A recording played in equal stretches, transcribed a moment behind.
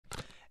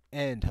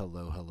And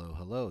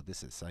hello.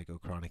 This is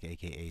Psychochronic,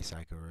 aka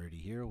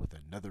Psychorarity, here with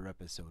another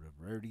episode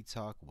of Rarity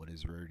Talk. What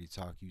is Rarity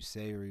Talk? You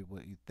say or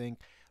what you think.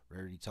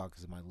 Rarity Talk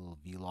is my little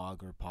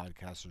vlog or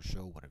podcast or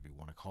show, whatever you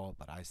want to call it.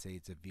 But I say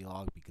it's a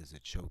vlog because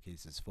it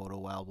showcases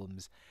photo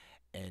albums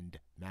and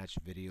match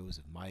videos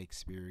of my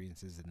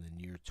experiences in the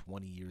near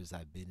 20 years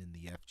I've been in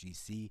the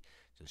FGC.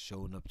 Just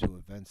showing up to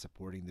events,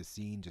 supporting the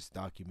scene, just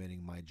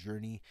documenting my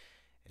journey,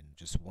 and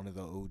just one of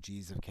the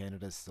OGs of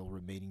Canada still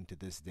remaining to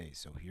this day.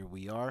 So here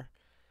we are.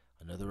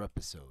 Another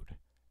episode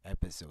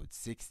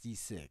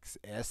 66,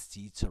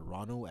 ST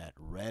Toronto at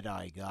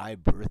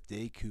Redeyeguy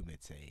Birthday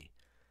Kumite.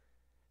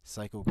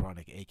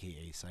 Psychochronic,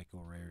 aka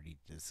Psychorarity,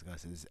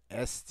 discusses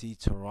ST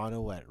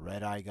Toronto at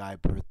Redeyeguy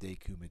Birthday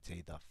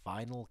Kumite, the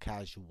final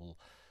casual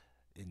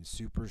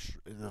Super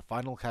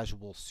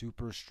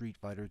Street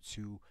Fighter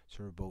 2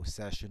 Turbo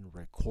session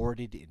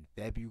recorded in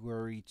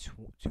February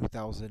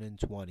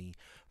 2020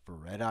 for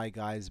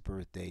Redeyeguy's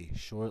birthday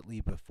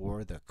shortly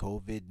before the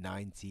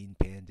COVID-19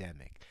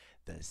 pandemic.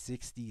 The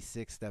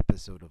 66th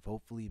episode of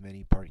hopefully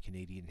many part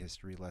Canadian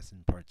history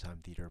lesson, part-time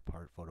theater,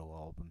 part photo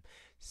album,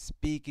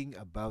 speaking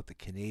about the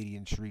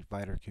Canadian Street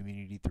Fighter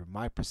community through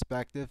my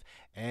perspective.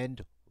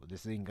 And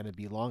this ain't gonna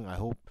be long. I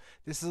hope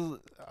this is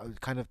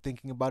kind of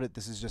thinking about it.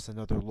 This is just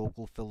another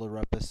local filler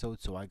episode,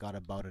 so I got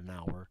about an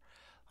hour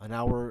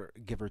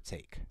give or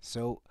take.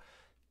 So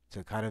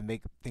to kind of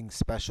make things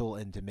special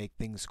and to make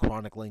things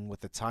chronicling with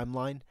the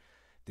timeline,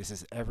 this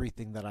is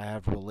everything that I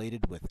have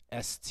related with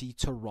ST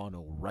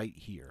Toronto right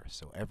here.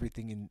 So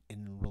everything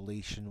in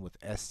relation with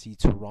ST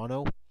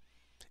Toronto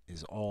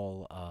is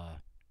all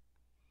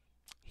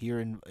here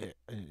in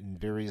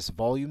various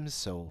volumes.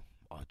 So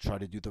I'll try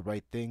to do the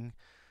right thing.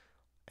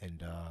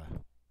 And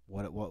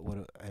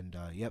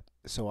yep.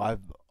 So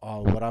I've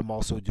what I'm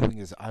also doing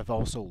is I've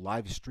also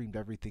live streamed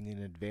everything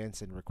in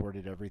advance and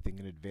recorded everything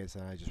in advance,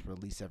 and I just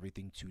release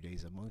everything 2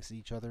 days amongst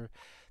each other.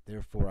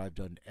 Therefore, I've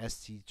done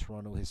ST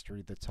Toronto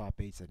history, the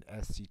top eights, and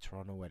ST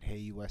Toronto at Hey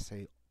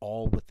USA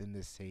all within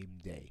the same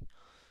day.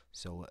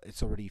 So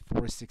it's already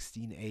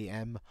 4:16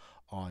 a.m.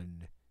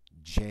 on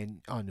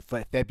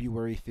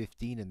February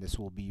 15, and this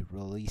will be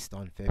released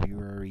on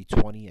February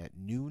 20 at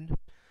noon.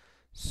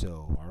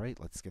 So, alright,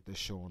 let's get this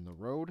show on the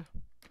road.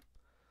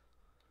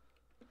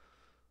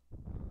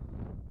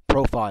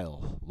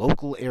 Profile: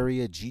 local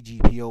area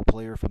GGPO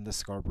player from the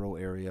Scarborough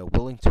area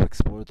willing to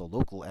explore the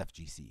local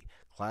FGC.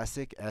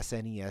 Classic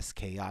SNES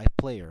KI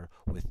player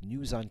with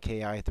news on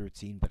KI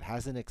 13 but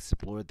hasn't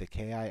explored the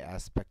KI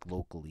aspect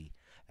locally.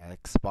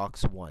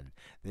 Xbox One.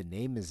 The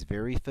name is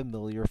very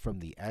familiar from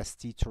the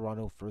ST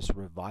Toronto first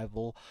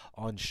revival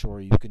on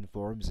Shoryuken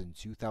forums in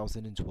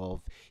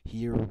 2012.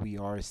 Here we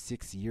are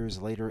 6 years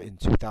later in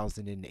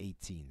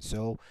 2018.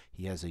 So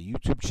he has a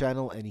YouTube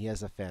channel and he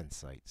has a fan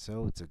site.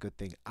 So it's a good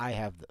thing I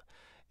have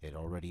it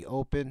already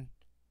open.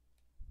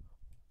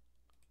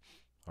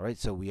 All right,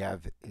 so we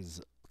have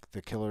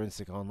the Killer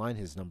Instinct Online,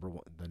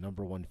 the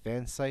number one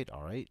fan site.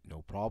 All right,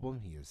 no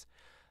problem. He has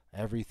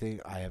everything.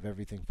 I have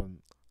everything from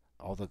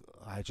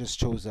I just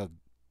chose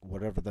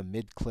whatever the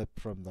mid clip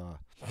from the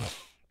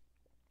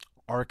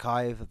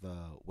archive, the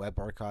web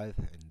archive,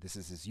 and this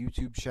is his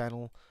YouTube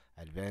channel.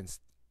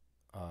 Advanced.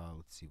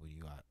 Let's see what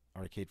you got.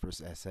 Arcade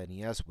versus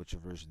SNES. Which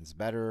version's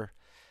better?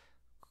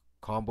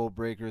 Combo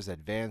breakers.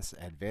 Advanced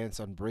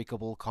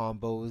unbreakable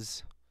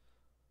combos.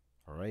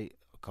 All right,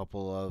 a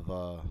couple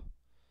of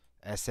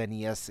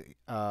SNES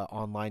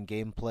online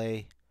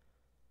gameplay.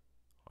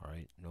 All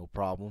right, no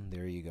problem.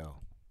 There you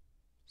go.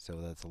 So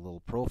that's a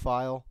little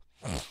profile.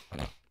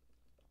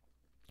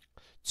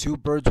 Two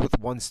birds with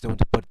one stone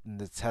to put in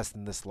the test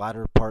in this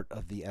latter part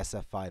of the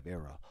SF5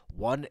 era.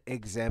 One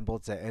example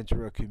to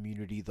enter a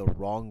community the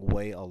wrong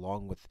way,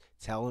 along with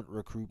talent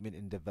recruitment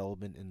and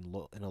development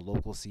in a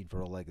local scene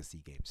for a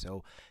legacy game.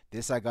 So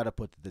this I gotta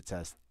put to the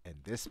test, and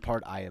this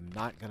part I am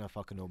not gonna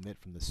fucking omit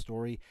from the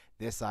story.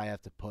 This I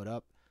have to put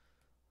up.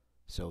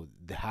 So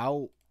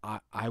how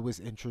I was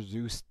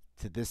introduced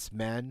to this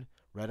man,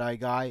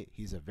 Redeyeguy.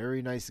 He's a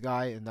very nice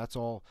guy, and that's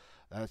all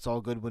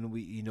good when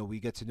we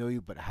get to know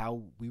you. But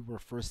how we were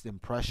first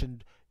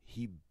impressioned,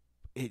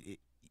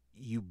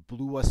 you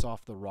blew us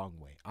off the wrong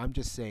way. I'm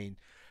just saying,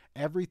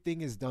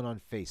 everything is done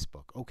on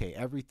Facebook. Okay,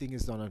 everything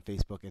is done on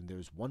Facebook, and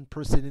there's one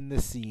person in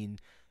the scene.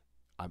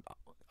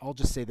 I'll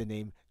just say the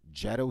name,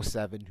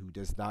 Jet07, who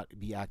does not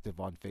be active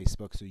on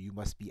Facebook. So you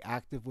must be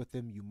active with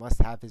him. You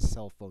must have his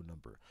cell phone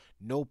number.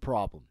 No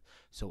problem.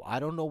 So I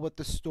don't know what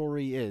the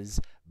story is,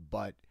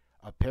 but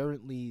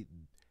apparently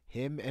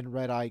him and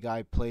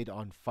Redeyeguy played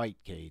on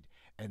Fightcade,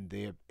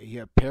 and he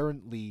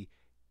apparently,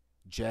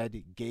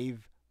 Jed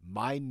gave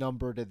my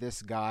number to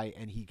this guy,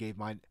 and he gave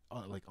my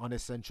like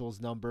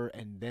Unessentials number,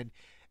 and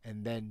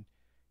then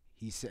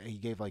he said he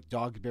gave like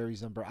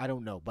Dogberry's number. I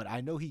don't know, but I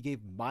know he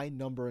gave my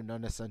number and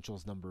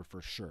Unessentials number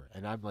for sure.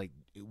 And I'm like,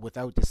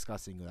 without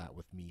discussing that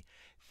with me,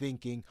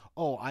 thinking,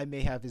 oh, I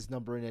may have his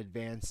number in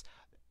advance.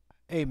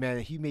 Hey man,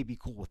 he may be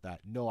cool with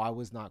that. No, I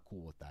was not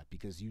cool with that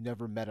because you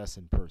never met us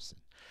in person.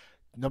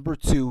 Number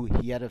two,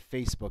 he had a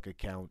Facebook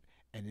account,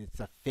 and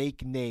it's a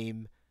fake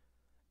name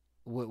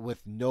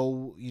with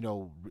no,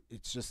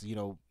 it's just,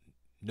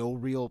 no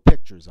real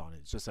pictures on it.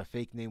 It's just a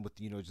fake name with,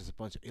 just a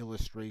bunch of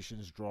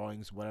illustrations,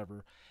 drawings,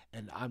 whatever.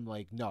 And I'm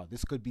like, no,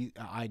 this could be.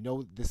 I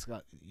know this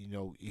guy.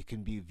 It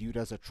can be viewed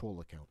as a troll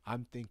account.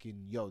 I'm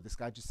thinking, yo, this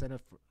guy just sent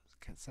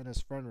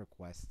us friend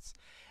requests,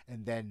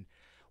 and then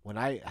when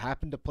I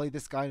happened to play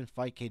this guy in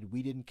Fight Kid,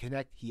 we didn't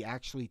connect. He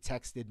actually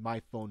texted my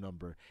phone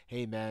number.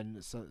 Hey man,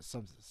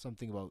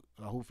 something about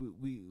hopefully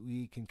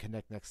we can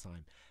connect next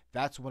time.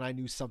 That's when I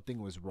knew something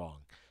was wrong.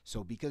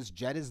 So because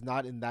Jed is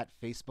not in that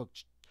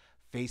Facebook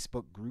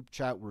group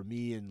chat where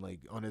me and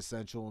like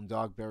Unessential and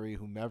Dogberry,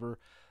 whomever,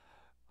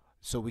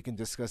 so we can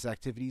discuss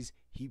activities,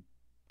 he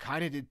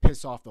kind of did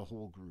piss off the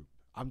whole group.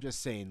 I'm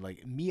just saying,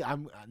 like me,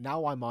 I'm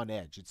on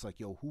edge. It's like,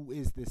 yo, who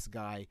is this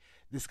guy?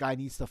 This guy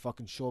needs to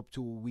fucking show up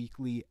to a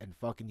weekly and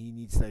fucking he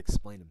needs to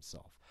explain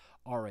himself.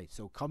 All right,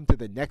 so come to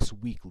the next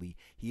weekly.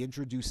 He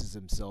introduces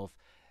himself.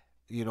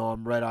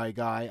 I'm Red Eye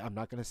Guy. I'm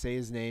not gonna say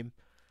his name,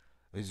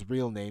 his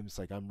real name. It's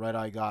like I'm Red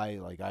Eye Guy.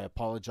 Like I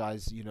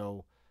apologize,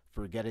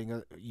 for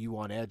getting you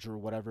on edge or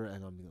whatever.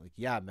 And I'm like,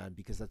 yeah, man,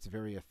 because that's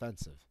very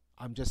offensive.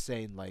 I'm just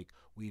saying, like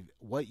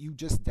what you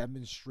just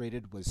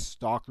demonstrated was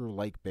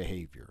stalker-like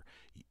behavior.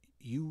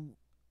 You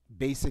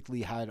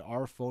basically had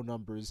our phone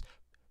numbers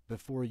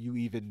before you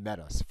even met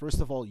us. First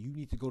of all, you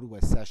need to go to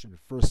a session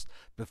first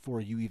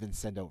before you even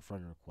send out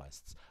friend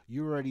requests.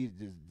 You already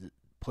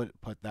put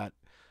that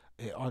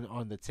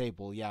on the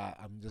table. Yeah,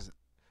 I'm just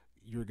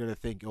you're gonna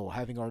think, oh,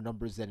 having our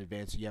numbers in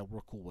advance, yeah,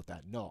 we're cool with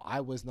that. No,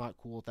 I was not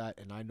cool with that,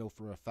 and I know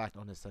for a fact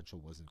Unessential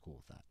wasn't cool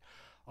with that.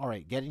 All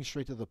right, getting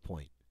straight to the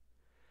point.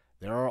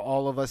 There are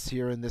all of us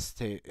here in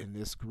in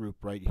this group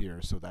right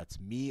here. So that's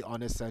me,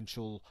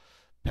 Unessential,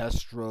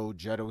 Pestro,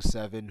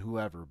 Jet07,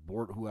 whoever,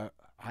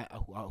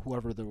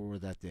 whoever there were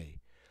that day.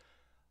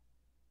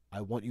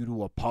 I want you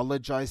to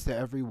apologize to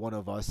every one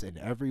of us, and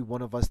every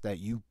one of us that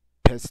you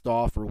pissed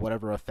off or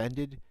whatever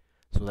offended.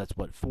 So that's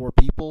what, 4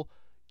 people.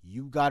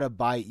 You gotta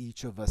buy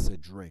each of us a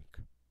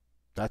drink.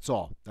 That's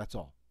all. That's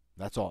all.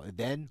 That's all. And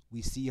then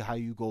we see how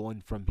you go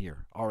on from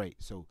here. All right.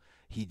 So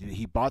he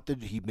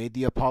made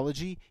the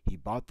apology. He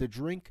bought the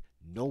drink.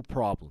 No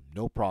problem.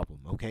 No problem.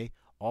 Okay.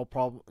 All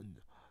problem.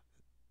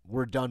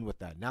 We're done with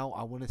that. Now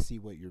I want to see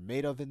what you're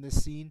made of in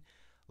this scene.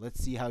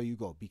 Let's see how you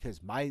go, because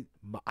I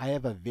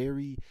have a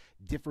very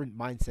different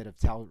mindset of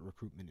talent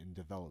recruitment and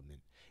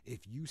development.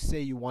 If you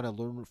say you want to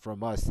learn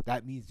from us,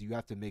 that means you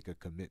have to make a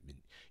commitment.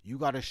 You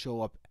got to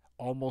show up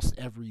almost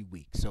every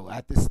week. So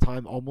at this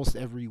time, almost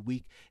every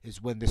week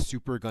is when the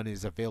Super Gun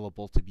is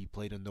available to be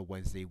played on the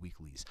Wednesday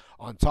weeklies.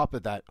 On top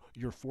of that,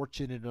 you're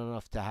fortunate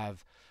enough to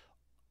have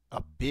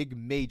a big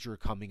major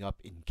coming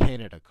up in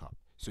Canada Cup.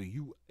 So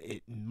in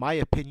my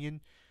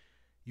opinion,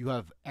 you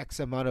have X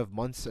amount of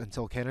months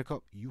until Canada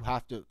Cup. You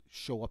have to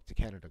show up to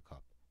Canada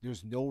Cup.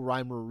 There's no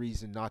rhyme or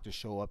reason not to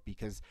show up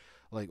because,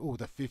 like, oh,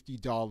 the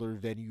 $50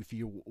 venue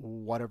fee or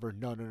whatever.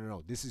 No, no, no,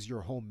 no. This is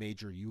your home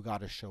major. You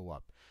got to show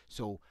up.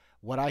 So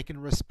what I can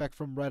respect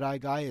from Red Eye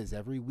Guy is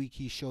every week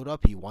he showed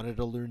up. He wanted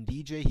to learn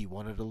DJ. He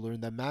wanted to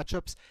learn the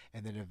matchups.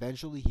 And then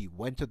eventually he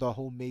went to the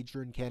home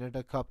major in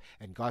Canada Cup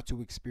and got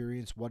to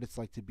experience what it's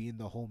like to be in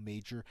the home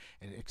major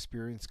and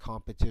experience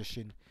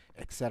competition,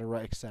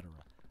 etc., etc.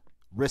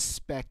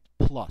 Respect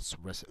plus.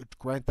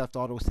 Grand Theft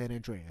Auto San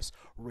Andreas.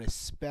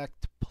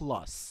 Respect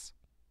plus.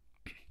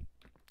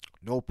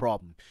 No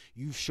problem.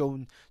 You've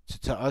shown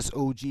to us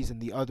OGs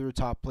and the other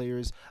top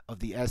players of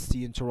the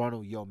ST in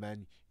Toronto, yo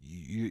man,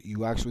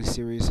 you actually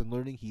serious in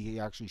learning. He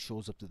actually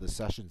shows up to the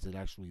sessions and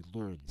actually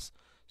learns.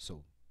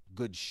 So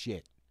good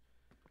shit.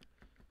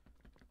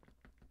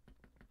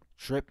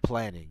 Trip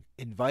planning.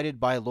 Invited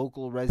by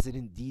local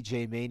resident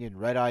DJ Main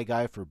and Red Eye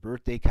Guy for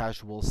birthday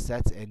casual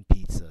sets and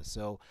pizza.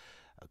 So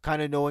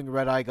kind of knowing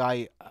Red Eye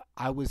Guy,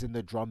 I was in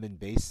the drum and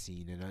bass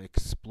scene and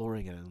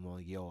exploring it. And I'm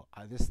like, yo,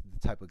 this is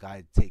the type of guy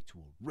I'd take to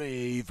a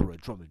rave or a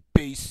drum and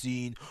bass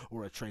scene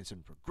or a trance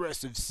and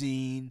progressive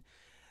scene.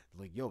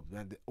 Like, yo,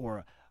 man,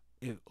 or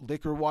if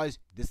liquor wise,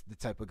 this is the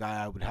type of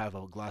guy I would have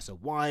a glass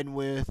of wine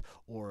with,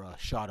 or a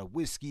shot of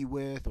whiskey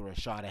with, or a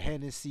shot of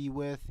Hennessy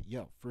with.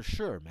 Yo, for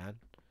sure, man.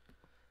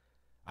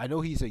 I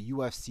know he's a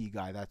UFC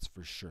guy, that's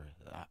for sure.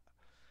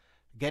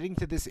 Getting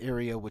to this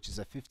area, which is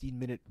a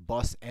 15-minute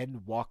bus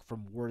and walk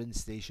from Warden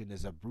Station,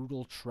 is a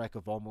brutal trek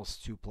of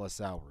almost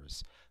 2+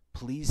 hours.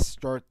 Please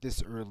start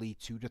this early,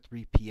 2 to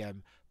 3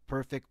 p.m.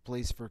 Perfect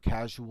place for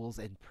casuals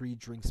and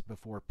pre-drinks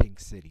before Pink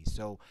City.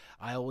 So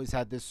I always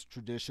had this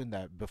tradition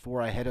that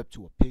before I head up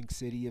to a Pink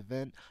City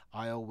event,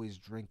 I always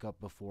drink up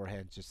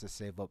beforehand just to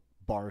save up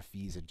bar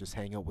fees and just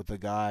hang out with the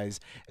guys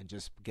and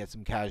just get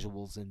some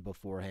casuals in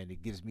beforehand.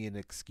 It gives me an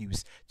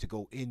excuse to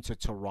go into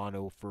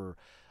Toronto for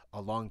a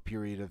long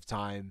period of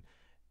time,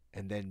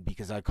 and then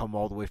because I come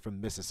all the way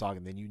from Mississauga,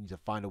 and then you need to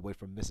find a way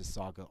from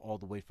Mississauga all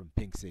the way from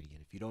Pink City.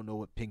 And if you don't know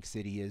what Pink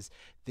City is,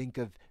 think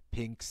of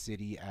Pink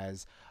City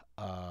as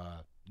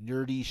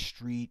nerdy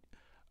street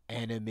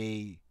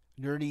anime,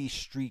 nerdy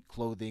street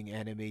clothing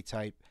anime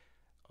type,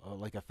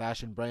 like a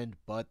fashion brand,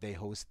 but they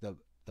host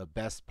the the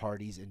best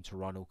parties in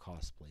Toronto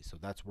cosplay. So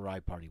that's where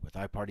I party with.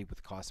 I party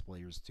with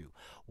cosplayers too.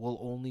 We'll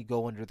only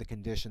go under the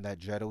condition that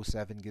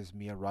Jet07 gives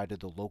me a ride to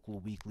the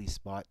local weekly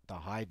spot, the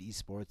Hive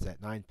Esports,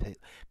 at 9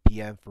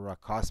 p.m. for a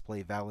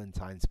cosplay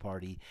Valentine's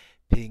party.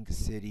 Pink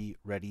City,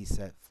 ready,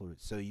 set, flirt.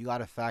 So you got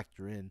to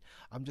factor in.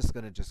 I'm just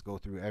going to just go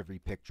through every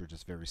picture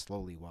just very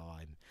slowly while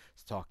I'm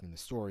talking the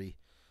story.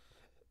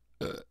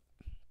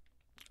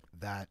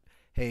 That,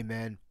 hey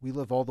man, we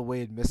live all the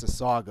way in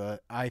Mississauga.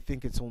 I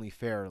think it's only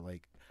fair.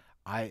 Like,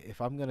 if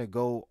I'm going to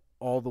go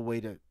all the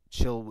way to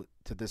chill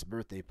to this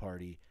birthday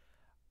party,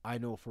 I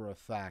know for a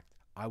fact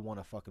I want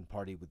to fucking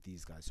party with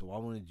these guys. So I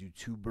want to do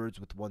two birds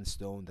with one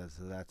stone.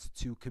 That's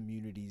two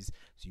communities.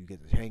 So you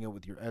get to hang out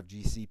with your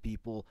FGC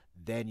people,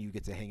 then you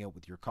get to hang out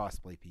with your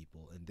cosplay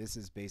people. And this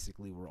is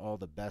basically where all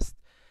the best,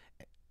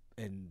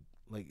 and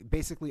like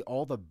basically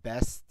all the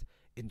best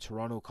in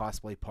Toronto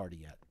cosplay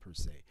party at, per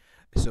se.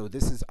 So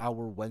this is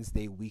our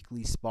Wednesday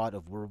weekly spot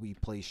of where we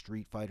play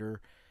Street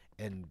Fighter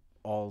and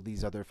all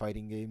these other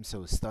fighting games.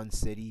 So Stun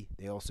City,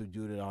 they also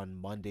do it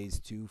on Mondays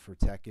too for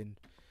Tekken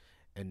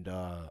and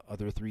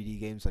other 3D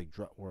games like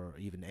or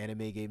even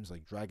anime games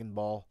like Dragon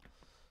Ball.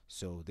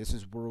 So this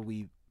is where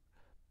we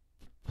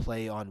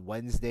play on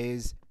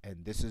Wednesdays,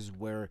 and this is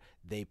where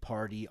they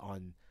party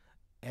on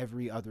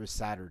every other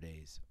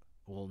Saturdays.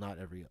 Well, not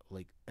every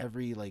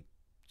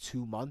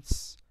 2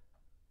 months.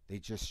 They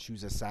just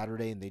choose a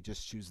Saturday and they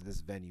just choose this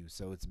venue.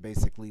 So it's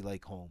basically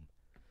like home.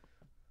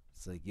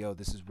 It's like, yo,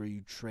 this is where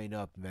you train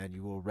up, man.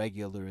 You a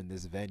regular in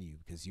this venue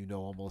because you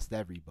know almost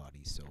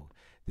everybody. So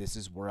this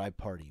is where I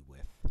party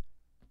with.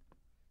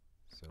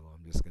 So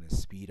I'm just going to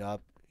speed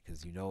up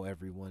because you know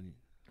everyone.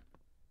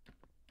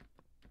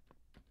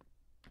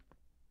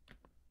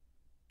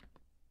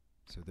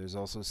 So there's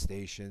also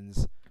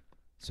stations.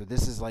 So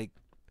this is like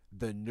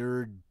the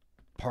nerd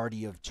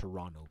party of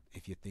Toronto,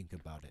 if you think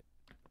about it.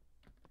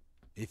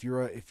 If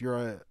you're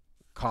a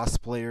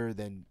cosplayer,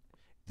 then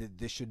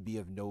this should be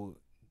of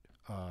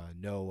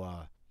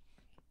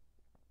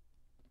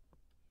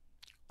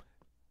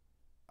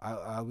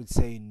I would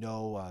say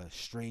no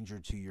stranger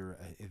to your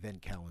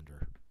event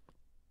calendar.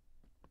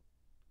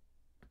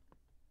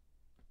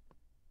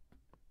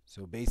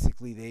 So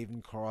basically, they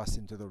even cross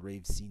into the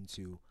rave scene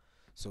too.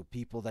 So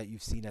people that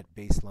you've seen at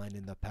Baseline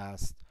in the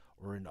past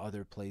or in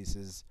other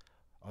places,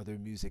 other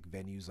music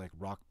venues like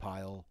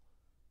Rockpile,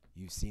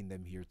 you've seen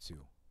them here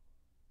too.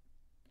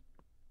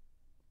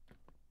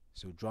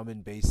 So drum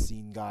and bass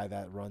scene guy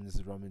that runs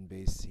the drum and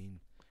bass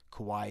scene,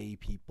 kawaii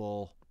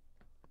people,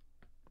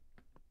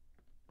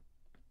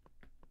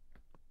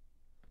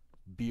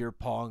 beer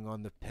pong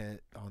on the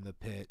pit,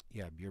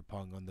 yeah, beer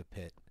pong on the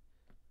pit.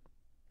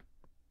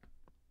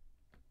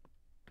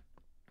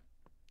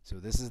 So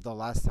this is the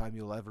last time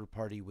you'll ever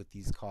party with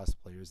these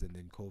cosplayers, and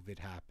then COVID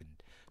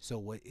happened. So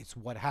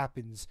what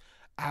happens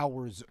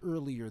hours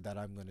earlier that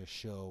I'm gonna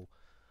show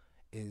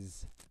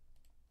is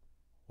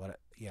what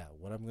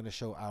I'm gonna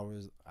show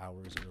hours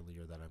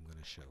earlier that I'm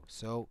gonna show.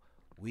 So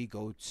we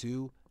go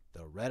to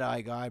the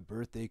Redeyeguy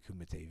Birthday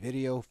Kumite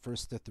video,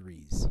 first to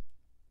threes.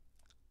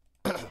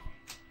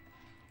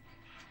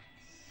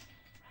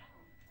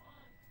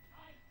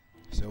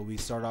 So we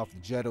start off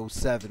with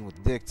Jet07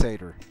 with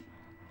Dictator.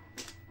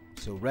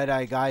 So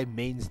Redeyeguy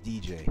mains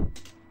DJ. Nice.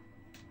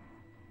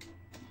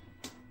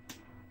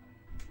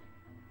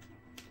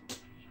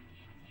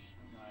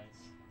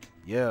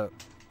 Yeah.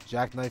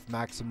 Jackknife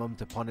maximum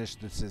to punish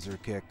the scissor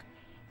kick.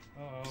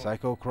 Uh-oh.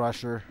 Psycho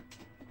Crusher.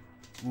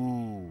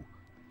 Ooh.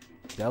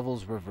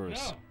 Devil's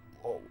Reverse.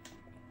 No. Oh.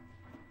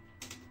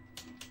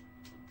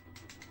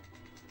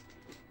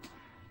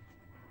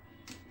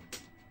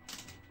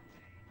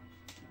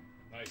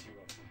 Nice,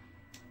 Hugo.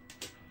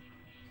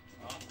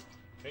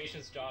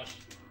 Patience, Josh.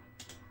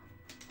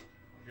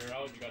 If you're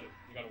out, you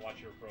gotta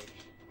watch your approach.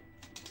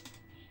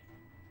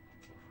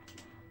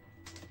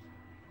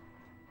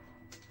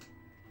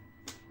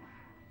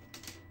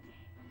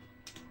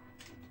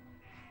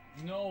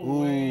 No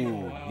way.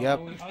 Wow. Yep.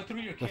 I threw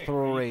your The kick.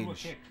 throw You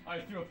range. threw a kick.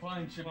 I threw a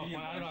punch.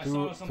 I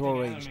Throw, saw something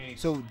throw range. anime.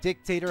 So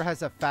Dictator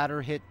has a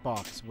fatter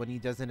hitbox when he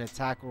doesn't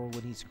attack or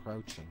when he's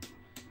crouching.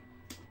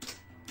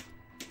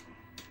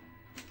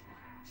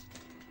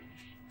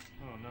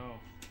 Oh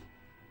no.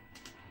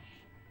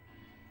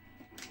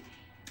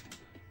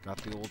 Got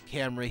the old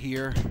camera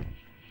here.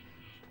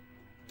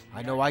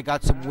 I know I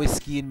got some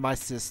whiskey in my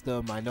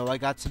system. I know I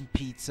got some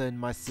pizza in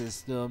my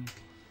system.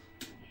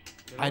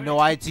 I know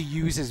I had to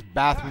use his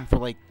bathroom for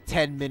like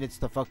 10 minutes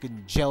to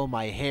fucking gel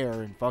my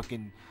hair and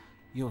fucking,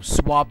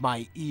 swab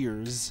my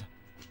ears.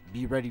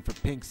 Be ready for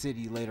Pink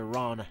City later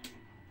on.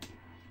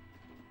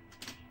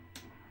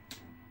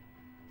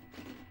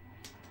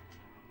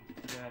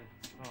 Dead.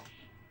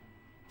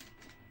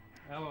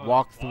 Oh.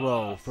 Walk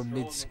throw from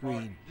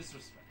mid-screen.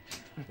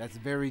 That's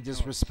very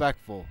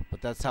disrespectful,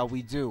 but that's how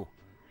we do.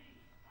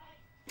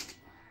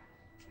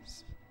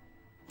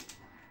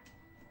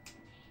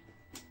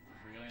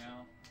 Really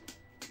now?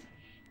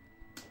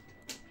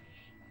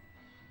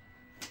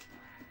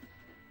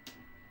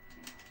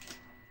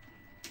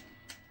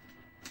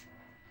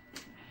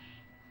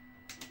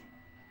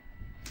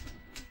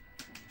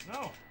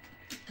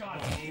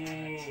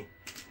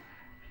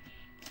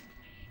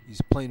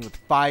 playing with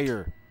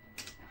fire.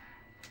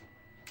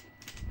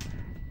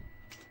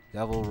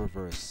 Devil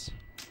reverse.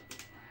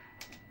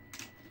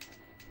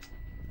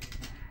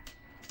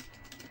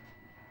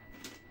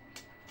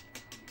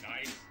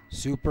 Nice.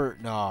 Super.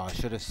 No,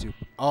 should have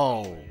super.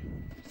 Oh.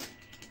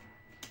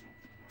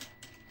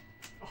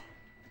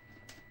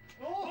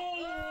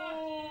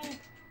 Oh!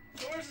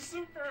 Where's the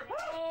super?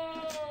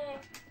 Oh!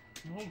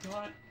 Oh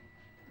god.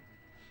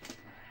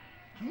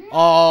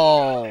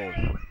 Oh.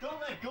 Don't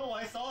let go.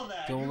 I saw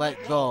that. Don't You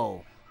let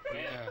go.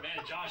 Man, Yeah.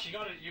 man, Josh, you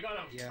gotta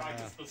Yeah.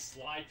 practice the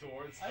slide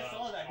towards. I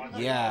saw that.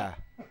 on- Yeah.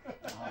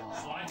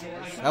 Slide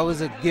towards. That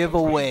was a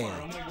giveaway.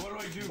 I'm like, what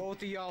do I do? Both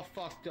of y'all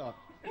fucked up.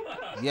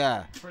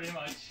 Yeah. Pretty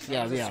much.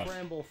 Yeah, It was a yeah.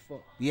 scramble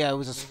foot. Yeah, it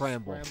was a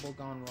scramble. Scramble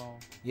gone wrong.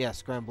 Yeah,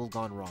 scramble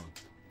gone wrong.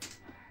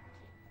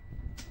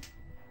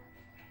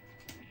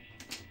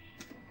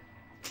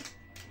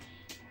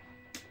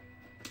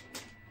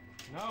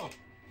 No.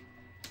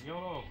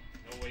 YOLO.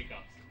 No wake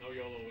ups. No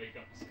YOLO wake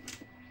ups.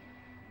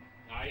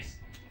 Nice.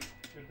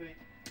 Good thing.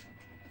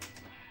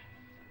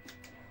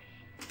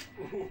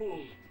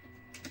 Ooh.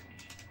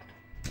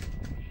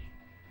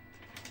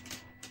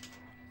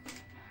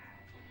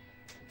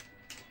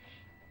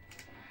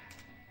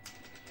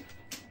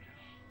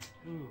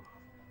 Ooh.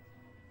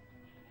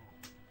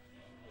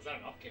 Was that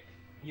an up kick?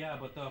 Yeah,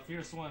 but the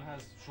fierce one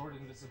has short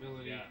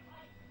invisibility. Yeah.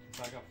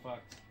 So I got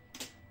fucked.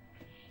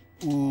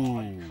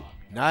 Ooh.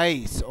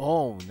 Nice.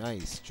 Oh,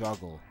 nice.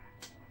 Juggle.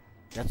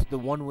 That's the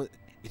one with.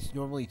 It's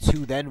normally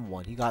 2 then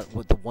 1. He got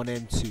with the 1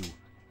 and 2.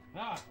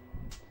 Ah!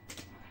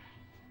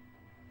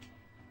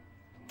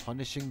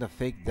 Punishing the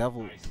fake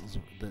devil.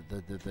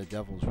 The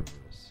devil's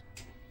reverse.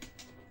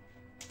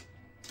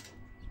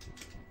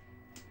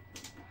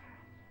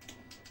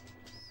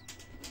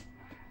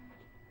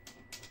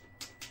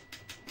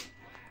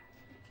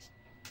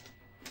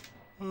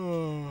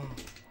 Oh.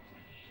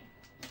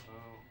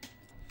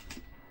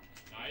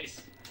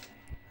 Nice.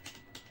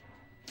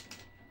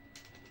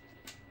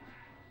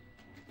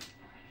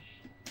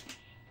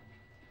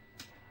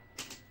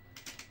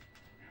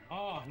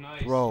 Oh,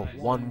 nice. Bro, nice.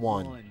 1-1.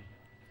 1-1.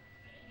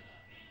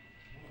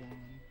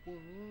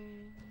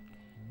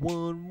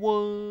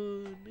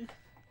 1-1.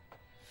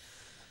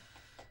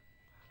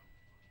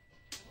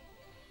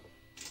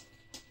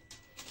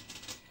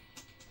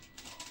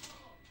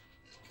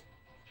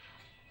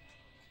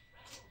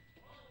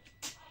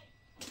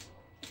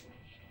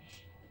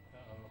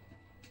 Uh-oh.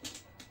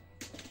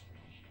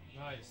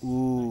 Nice.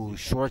 Ooh,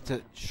 short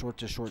to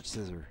short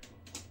scissor.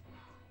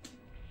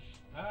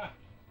 Ah!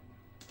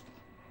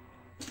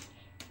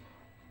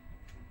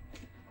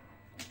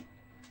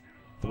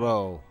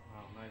 Throw.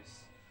 Oh, nice.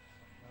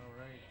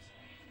 Alright.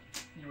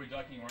 You were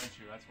ducking, weren't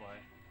you? That's why.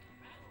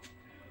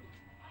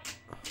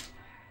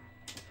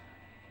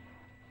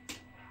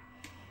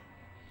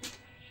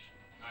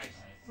 Nice.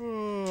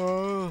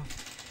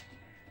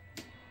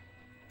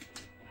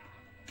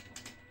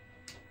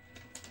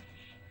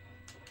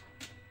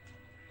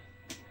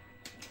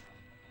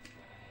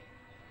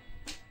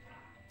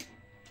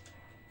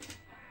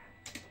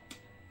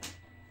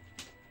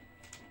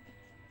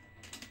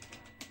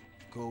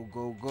 Go,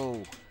 go,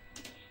 go.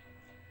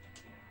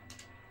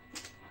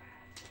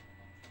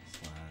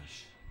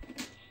 Slash.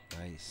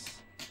 Nice.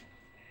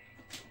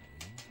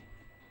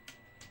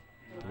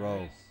 Throw.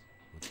 Nice.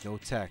 With no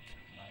tech.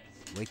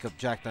 Nice. Wake up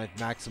jackknife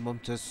maximum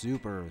to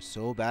super.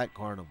 So bad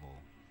carnival.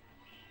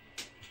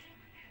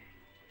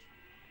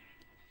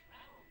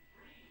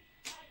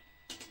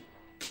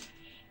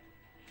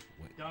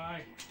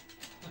 Die.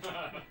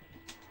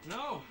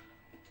 No!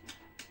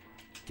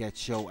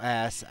 Get your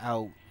ass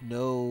out.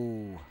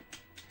 No.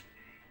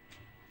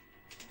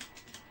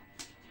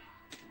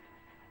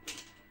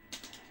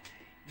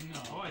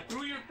 No. Oh, I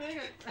threw your thing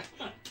at...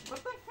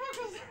 What the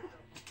fuck is that?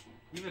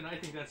 Even I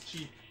think that's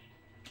cheap.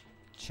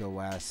 Get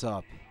your ass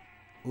up.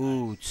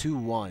 Ooh,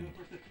 2-1.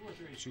 First to 2 or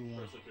 3? 2-1.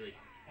 First of 3. Okay.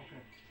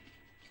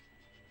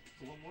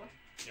 So one more?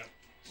 Yep.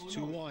 Oh, no,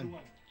 2-1. 2-1.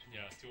 Yeah,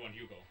 2-1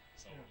 Hugo.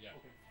 So, yeah.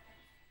 Okay.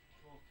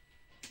 Well,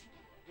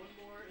 one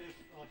more if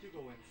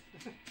Hugo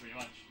wins. Pretty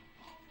much.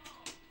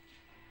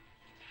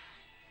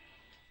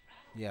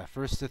 Yeah,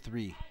 first to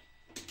 3.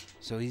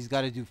 So he's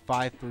got to do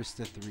 5 first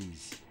to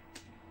 3s.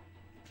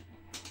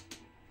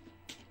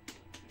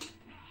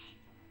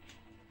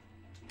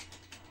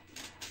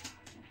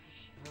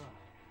 Ah.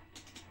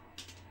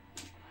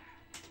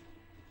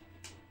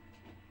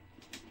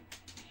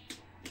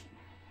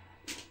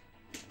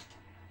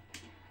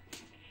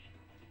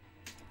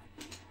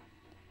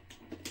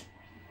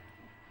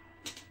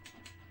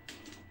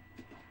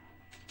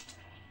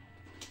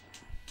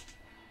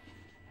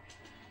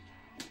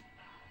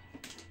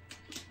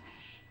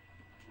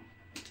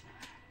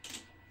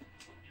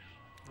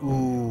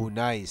 Ooh,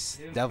 nice.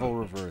 Devil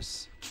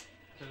reverse.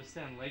 Should have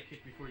stand leg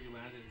kick before you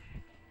landed.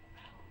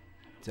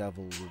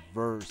 Devil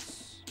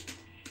reverse.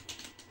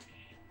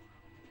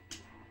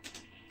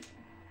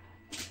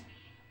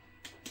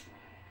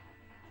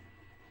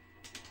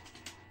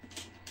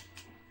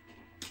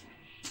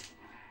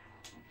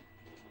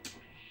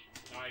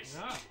 Nice.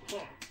 Ah.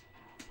 Oh.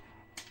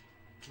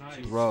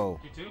 Nice. Throw.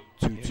 2-2?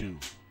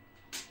 2-2.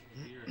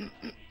 Weird.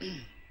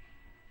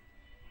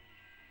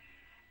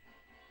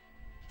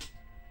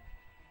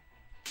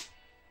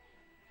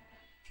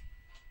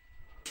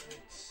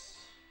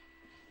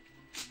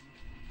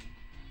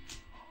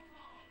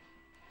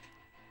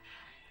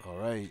 All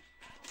right.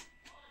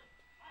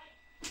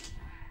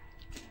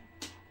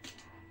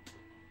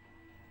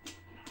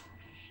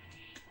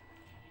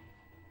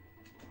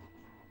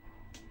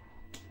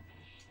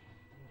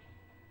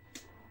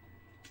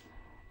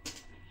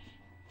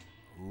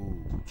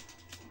 Ooh.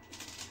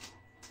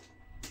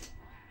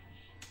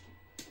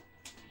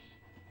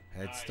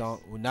 Head Nice.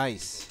 stomp. Ooh,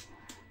 nice.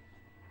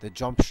 The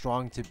jump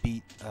strong to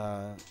beat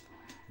the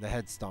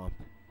head stomp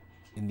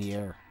in the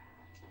air.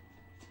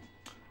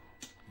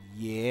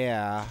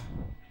 Yeah.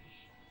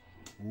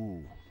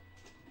 Ooh.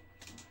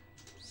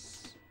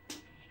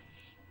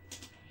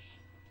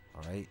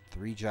 All right.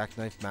 3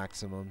 jackknife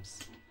maximums.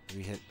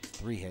 3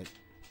 hit.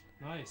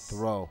 Nice.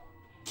 Throw.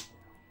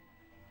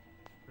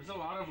 There's a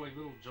lot of like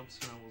little jump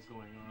scrambles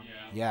going on.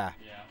 Yeah.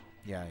 Yeah.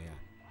 Yeah, yeah.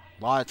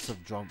 Lots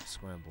of jump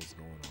scrambles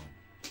going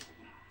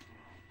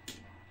on.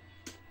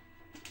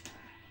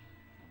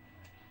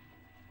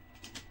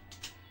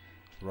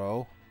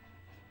 Throw.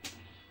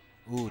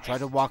 Ooh, try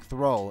to walk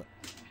throw.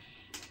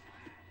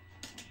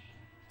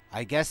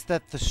 I guess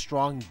that the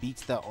strong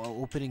beats the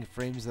opening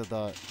frames of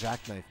the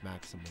jackknife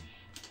maximum.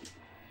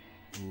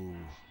 Ooh.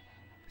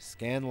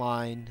 Scan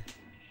line.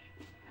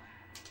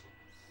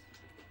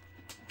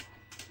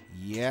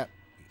 Yep.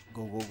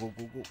 Go, go, go,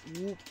 go,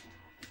 go. Whoop.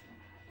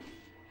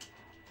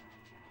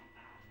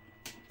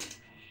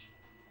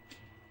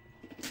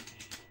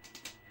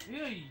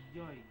 Yeah,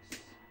 yikes.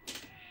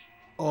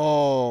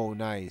 Oh,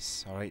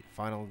 nice. All right,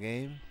 final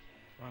game.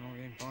 Final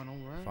game, final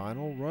round.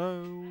 Final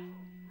round.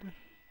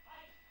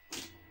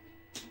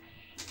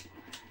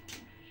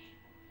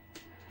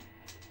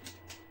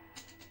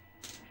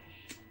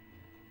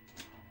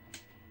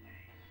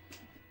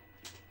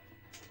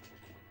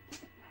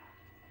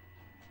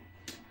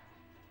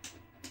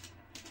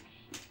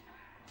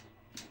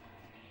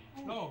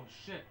 Oh,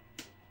 shit.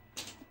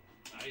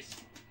 Nice.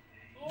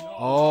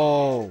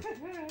 Oh.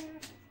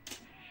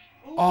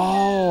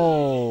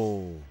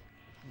 Oh.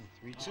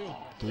 3-2.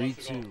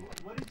 3-2.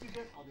 What did you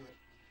get? I'll do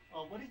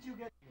it. What did you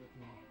get with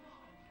me?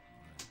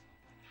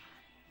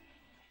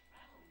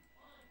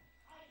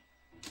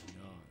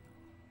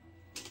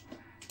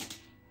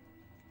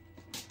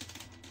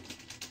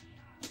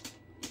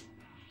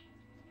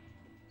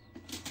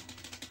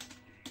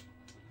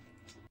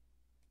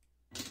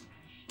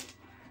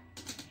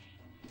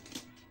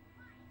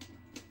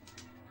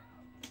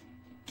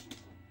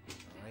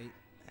 Alright.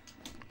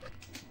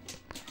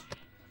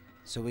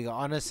 So we got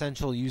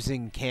unessential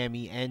using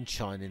Cammy and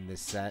Chun in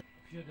this set.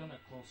 If you had done it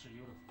closer,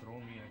 you would have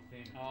thrown me, I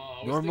think. I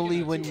was Normally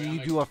thinking when that too,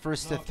 you I'm do like, a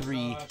first No, to 'cause,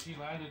 3, she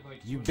landed, like,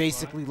 you 25.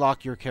 basically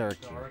lock your The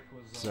character. arc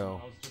was,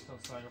 So I was just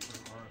outside of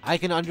her arc. I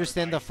can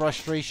understand the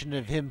frustration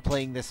of him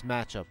playing this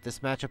matchup. This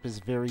matchup is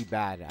very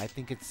bad. I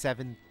think it's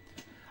 7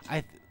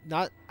 I'd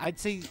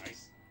say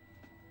nice.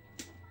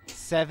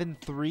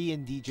 7-3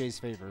 in DJ's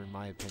favor in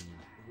my opinion.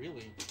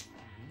 Really?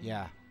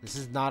 Yeah, this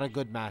is not a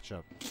good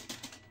matchup.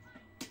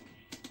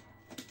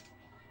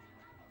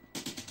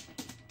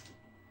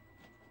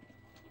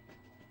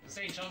 This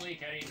ain't Chun-Li,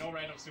 Kenny. No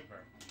random super.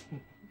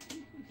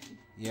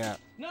 Yeah,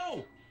 No!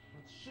 That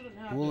shouldn't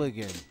happen.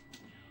 hooligan.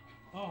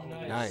 Oh,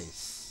 nice.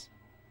 Nice.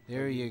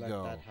 There you Let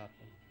go. that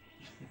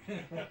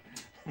happen.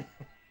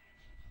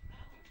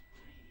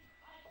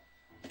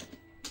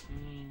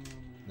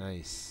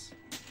 Nice.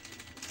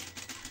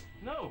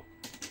 No!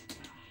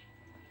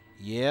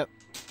 Yep.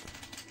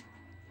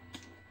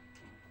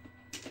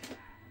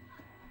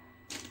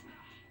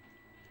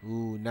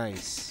 Ooh,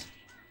 nice.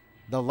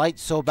 The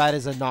light's so bad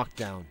as a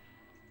knockdown.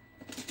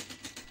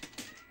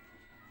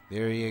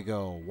 There you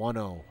go.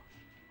 1-0.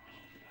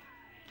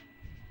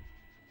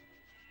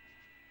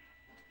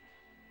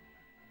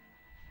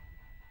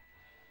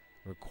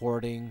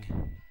 Recording.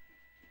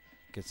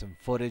 Get some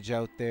footage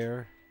out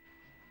there.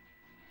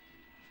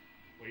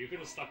 Well, you could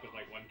have stuck with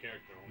like one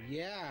character only.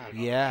 Yeah,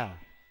 Yeah.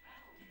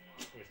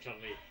 With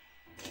Chun-Li.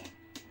 Oh,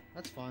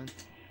 that's fine.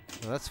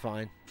 Well, that's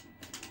fine.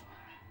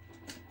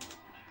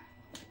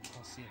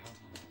 I'll see how.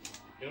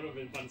 it would have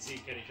been fun to see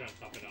Kenny trying to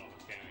tough it out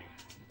with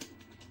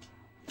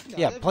Cammy.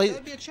 Yeah, play-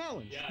 That'd be a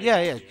challenge. Yeah, Yeah,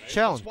 exactly, yeah. right?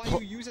 Challenge. That's why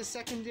you use a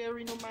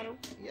secondary no matter.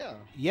 Yeah.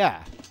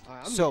 Yeah.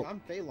 I'm So- I'm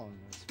Phelan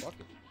this. Fuck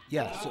it.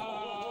 Yeah. So,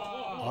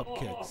 Oh, up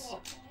kicks.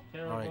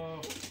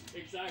 Terrible.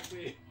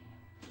 Exactly.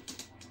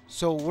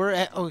 So we're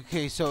at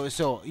okay.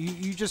 So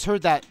you just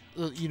heard that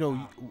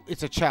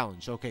it's a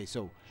challenge. Okay,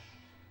 so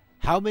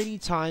how many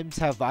times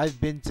have I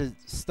been to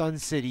Stun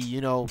City?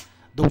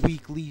 The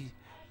weekly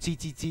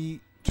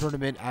TTT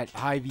tournament at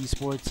Hy-Vee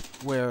Sports.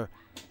 Where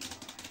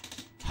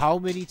how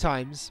many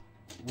times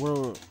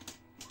were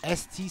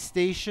ST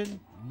Station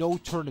no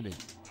tournament?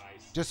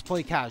 Nice. Just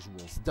play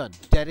casuals. Done.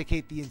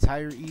 Dedicate the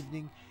entire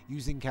evening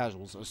using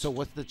casuals. So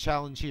what's the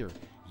challenge here?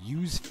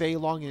 Use Fei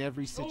Long in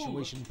every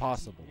situation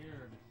possible. Weird.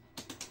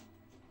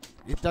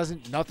 It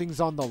doesn't. Nothing's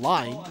on the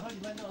line. Oh, I thought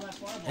you meant on that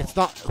farm. It's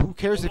not. Who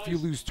cares if you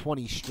lose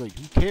 20 straight?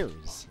 Who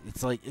cares?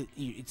 It's like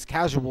it's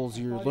casuals.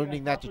 You're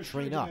learning that to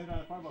train up.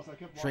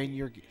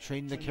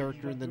 Train the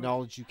character in the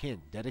knowledge you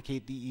can.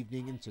 Dedicate the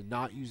evening into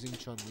not using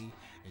Chun-Li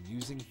and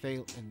using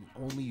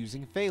only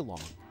using Fei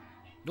Long.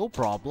 No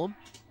problem.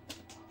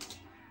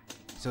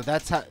 So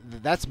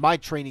that's my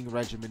training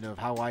regimen of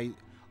how I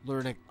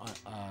learn a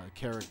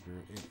character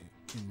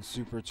in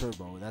Super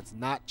Turbo. That's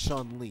not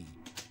Chun-Li.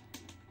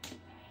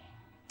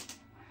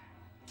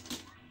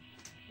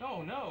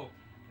 Oh no!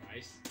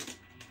 Nice.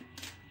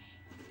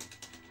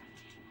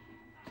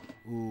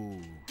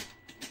 Ooh.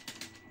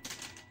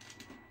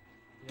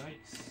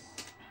 Yikes.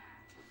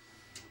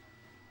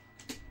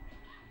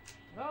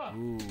 Ah!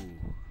 Ooh.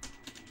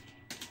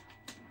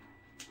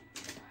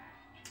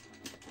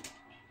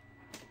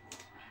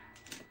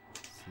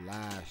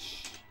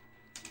 Slash.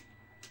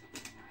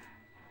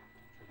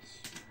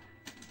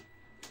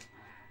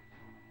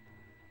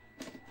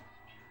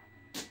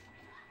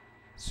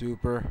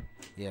 Super.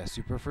 Yeah,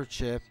 super for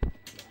chip.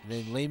 And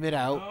then lame it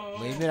out.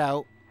 No. Lame it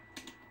out.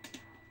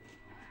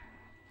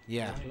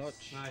 Yeah.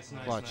 Clutch. Nice.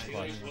 Clutch, See,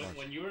 clutch.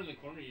 when you were in the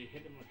corner, you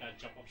hit him with that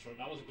jump up short.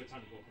 That was a good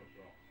time to go for a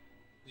throw.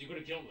 You could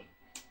have killed him.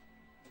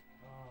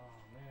 Oh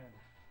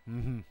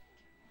man. Mm-hmm.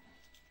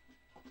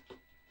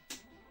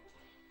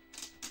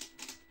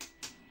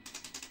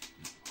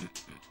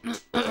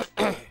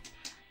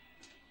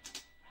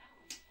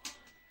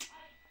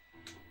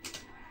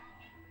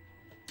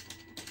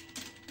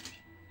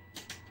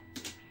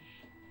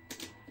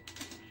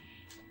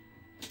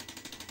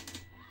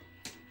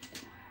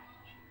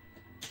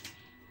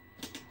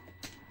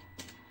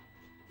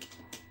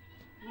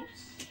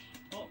 Oops.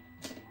 Oh,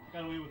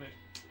 got away with it.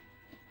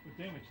 With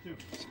damage too.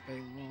 Spay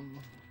long.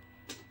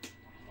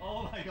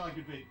 Oh my god,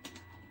 good bait.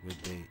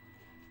 Good bait.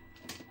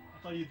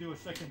 I thought you'd do a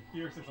second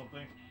fierce or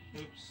something,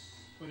 Oops.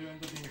 but it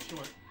ended up being a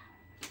short.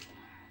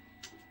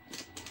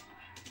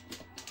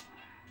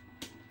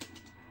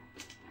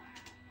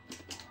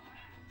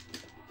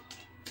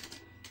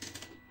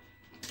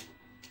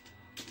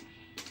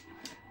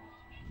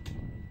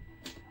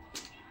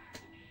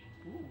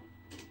 Ooh.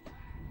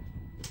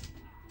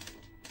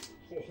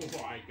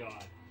 Oh my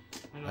god.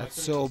 I know, I That's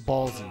could've so just-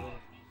 ballsy.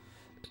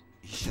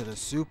 He should have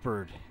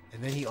supered.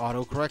 And then he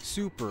autocorrect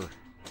super.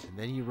 And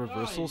then he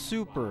reversal Oh,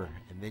 super. wow.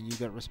 And then you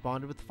got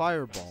responded with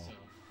fireball.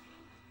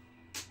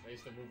 At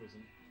least the move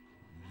isn't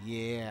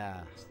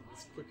Yeah.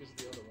 as quick as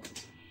the other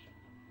ones.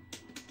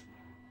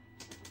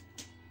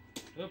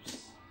 Oops.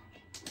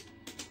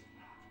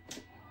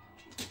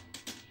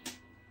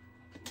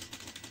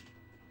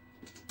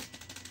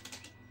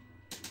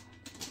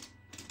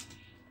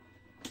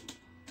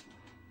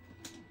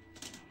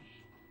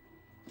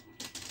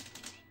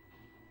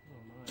 Oh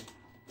my.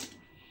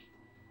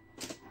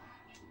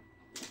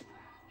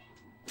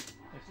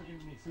 Thanks for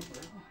giving me super.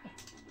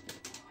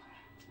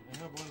 I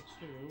have one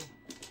too.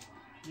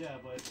 Yeah,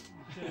 but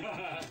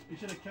you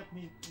should have kept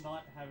me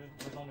not having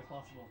as long as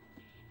possible.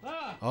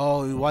 Ah!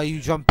 Oh, why you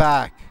jump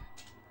back?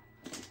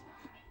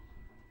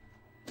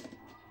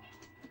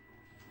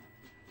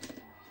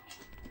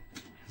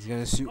 He's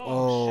gonna shoot.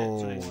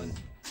 Oh, Oh, shit,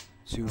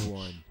 2-1.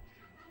 2-1.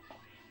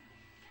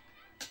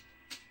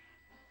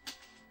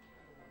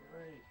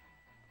 Right.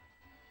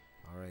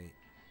 All right.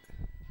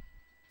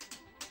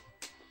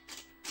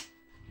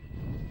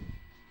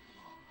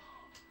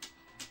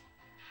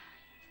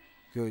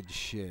 Good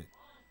shit.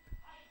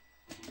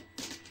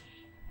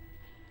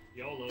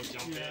 YOLO,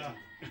 jump Yeah.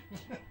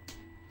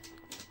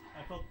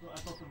 I felt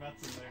the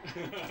mats in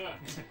there.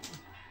 in.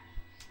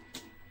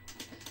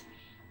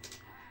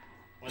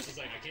 Once it's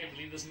like, I can't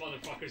believe this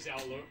motherfucker's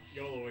out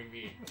YOLOing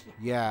me.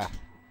 Yeah.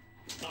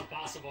 It's not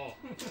possible.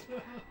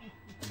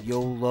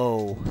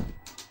 YOLO.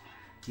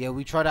 Yeah,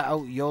 we try to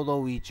out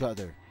YOLO each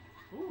other.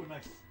 Ooh,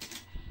 nice.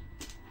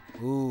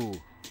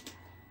 Ooh.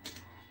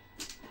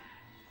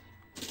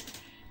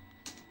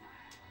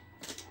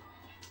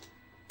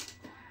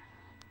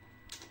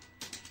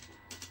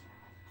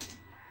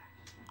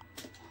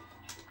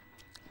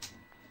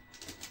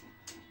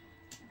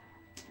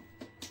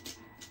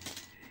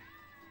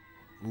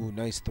 Ooh,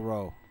 nice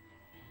throw.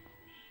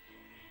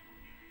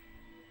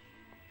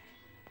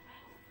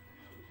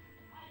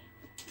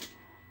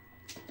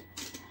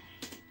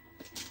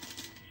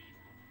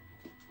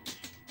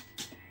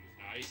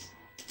 Nice.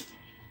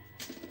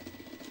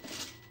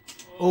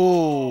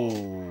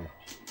 Oh.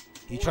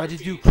 He tried to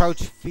do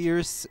crouch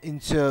fierce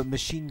into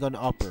machine gun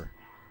upper.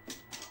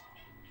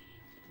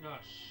 Oh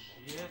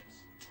shit.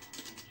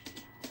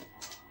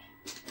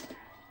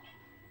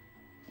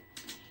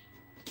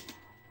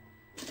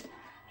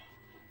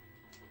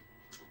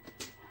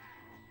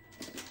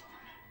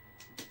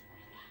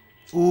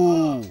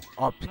 Ooh,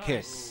 up Nice.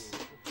 kiss.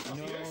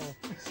 No.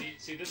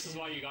 See, this is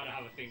why you gotta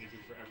have a thing to do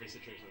for every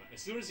situation.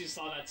 As soon as you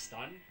saw that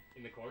stun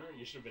in the corner,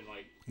 you should have been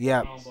like,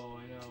 Yep, Combo,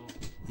 I know.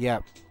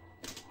 yep.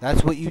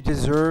 That's what you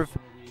deserve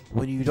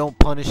when you don't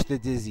punish the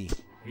dizzy.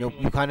 Nope,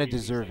 you kind of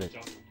deserve it.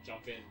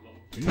 Jump in low.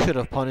 You should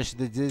have punished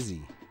the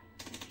dizzy.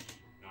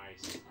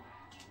 Nice.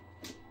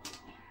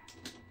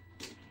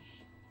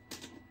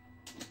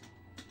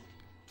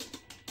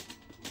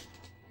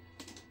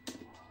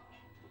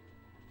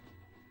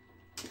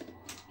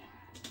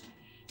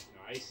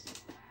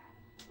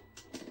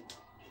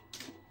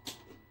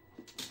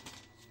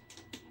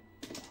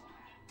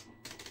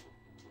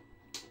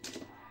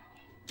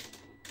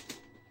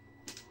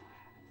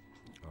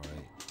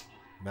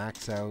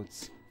 Max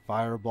outs.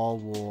 Fireball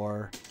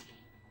War.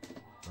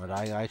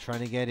 Redeyeguy trying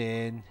to get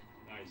in.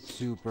 Nice.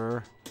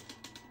 Super.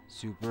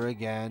 Super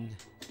again.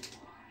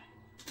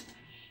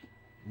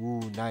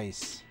 Ooh,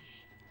 nice.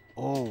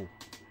 Oh.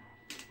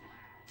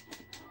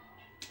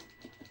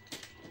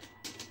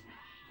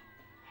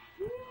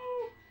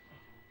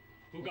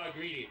 Who got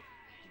greedy?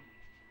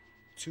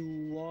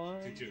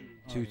 2-1.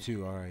 2-2.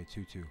 2-2. All right,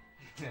 2-2.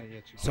 Yeah, yeah,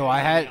 2. So I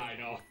had, Yeah, I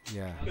know.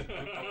 yeah.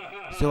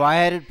 So I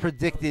had it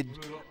predicted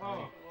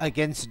Oh,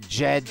 against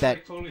Jed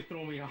that totally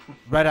threw me off.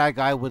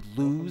 Redeyeguy would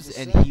lose,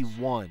 to and six. he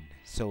won.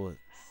 So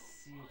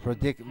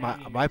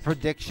my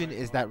prediction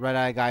is that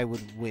Redeyeguy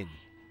would win.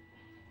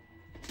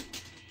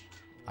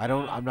 I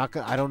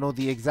don't know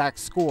the exact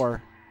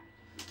score.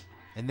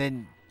 And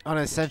then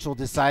Unessential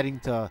deciding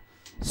to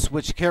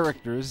switch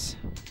characters.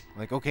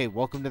 Like, okay,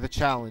 welcome to the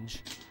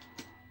challenge.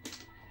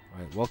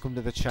 Alright, welcome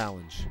to the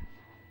challenge.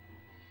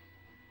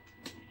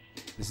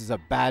 This is a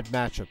bad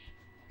matchup.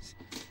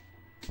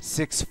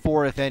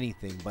 6-4 if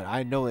anything, but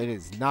I know it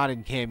is not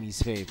in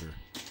Cammy's favor.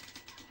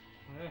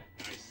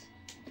 Nice.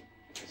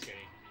 Nice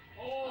getting.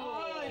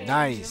 Oh!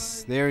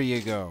 Nice. There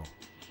you go.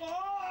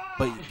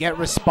 But get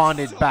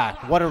responded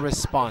back. What a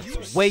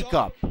response. Wake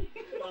up.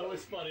 That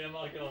was funny, I'm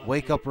not gonna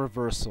Wake up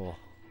reversal.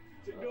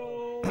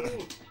 go!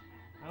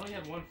 I only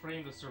had one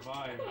frame to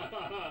survive,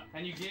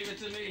 and you gave it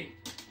to me.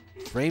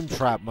 Frame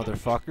trap,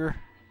 motherfucker.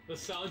 The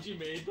sound you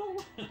made though?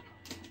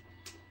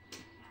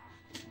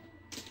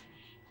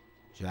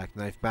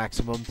 Jackknife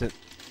maximum to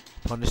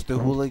punish the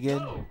hooligan.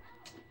 Oh.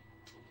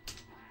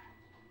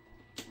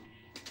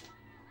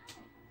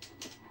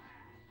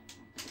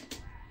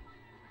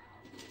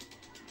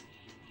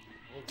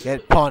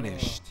 Get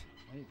punished.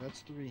 Hey, that's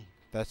 3.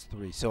 That's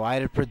 3. So I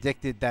had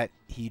predicted that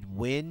he'd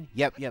win.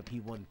 Yep, he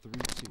won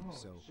 3-2.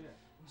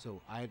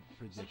 So I had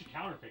Such predicted. a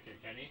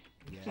counterpicker, Kenny.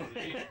 Yeah.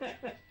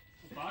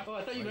 Fuck. Oh,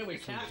 I thought you meant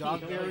with So Kathy.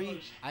 Dogberry,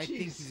 I think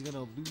Jeez. he's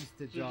gonna lose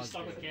to Should've just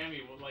stuck with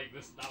Dogberry. Cammy like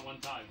this that one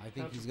time. I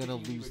think he's gonna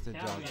lose to I'm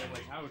like,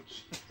 Dogberry.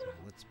 ouch. So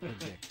let's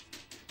predict.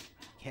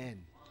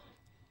 Ken.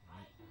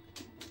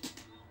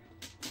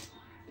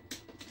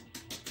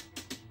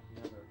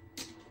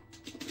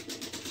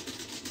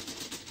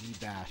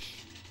 E-bash.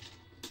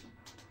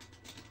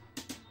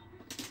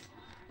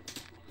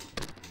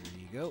 There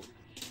you go.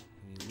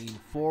 You lean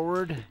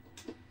forward.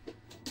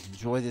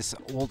 Enjoy this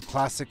old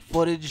classic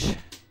footage.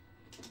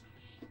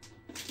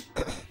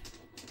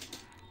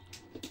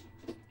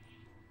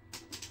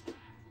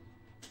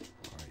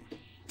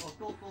 I'll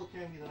go full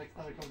Cammy the next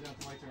time it comes down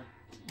to my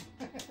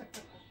turn.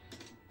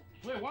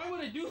 Wait, why would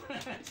I do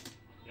that?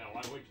 Yeah,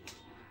 why would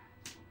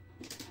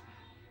you?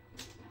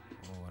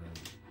 Oh, whatever.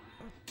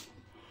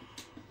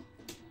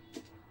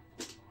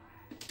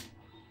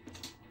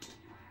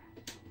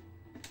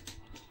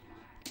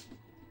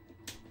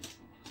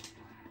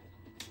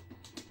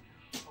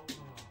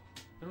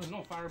 There was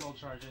no fireball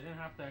charge. I didn't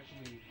have to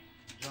actually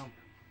jump.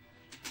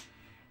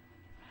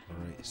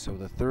 Alright, so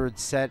the third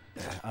set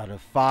out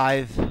of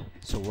 5.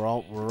 So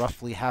we're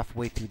roughly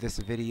halfway through this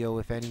video,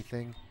 if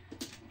anything.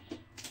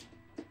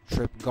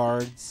 Trip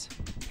guards.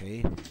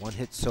 Okay, 1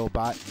 hit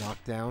Sobat,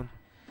 knockdown.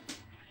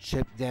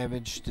 Chip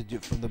damage to do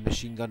from the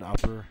machine gun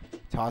upper.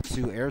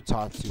 Tatsu, air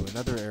Tatsu,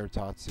 another air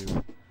Tatsu.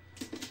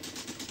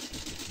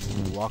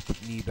 Ooh, walk up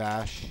knee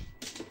bash.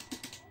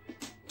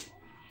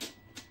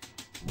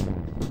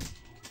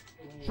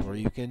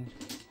 Shoryuken.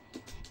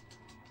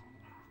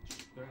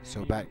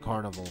 Sobat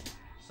Carnival.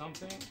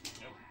 Something.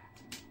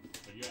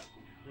 But yeah.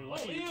 You're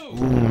lucky. Ew.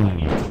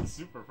 You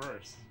super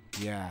first.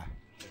 Yeah.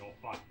 Like, oh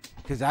fuck.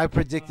 Because I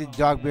predicted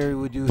Dogberry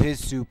would do his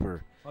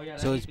super. Oh, yeah,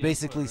 that So EP it's is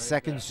basically good, right?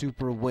 second Yeah.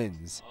 super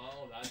wins.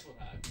 Oh, that's what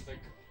happened.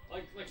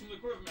 Like from the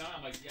corner of my eye,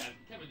 I'm like, yeah,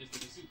 Kevin just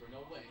did a super, no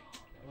way.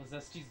 That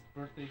was SG's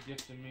birthday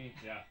gift to me.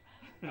 Yeah.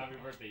 Happy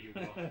birthday,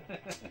 Hugo.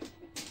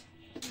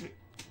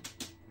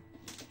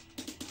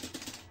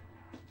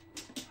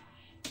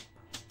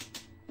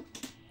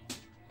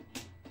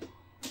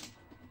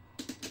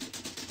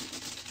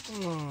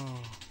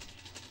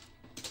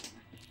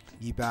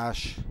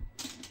 Ebash.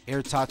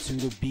 Air Tatsu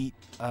to beat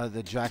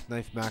the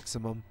Jackknife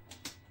maximum.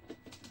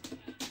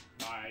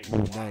 Nice. Ooh,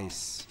 Wow.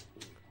 nice.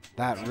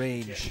 That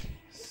range.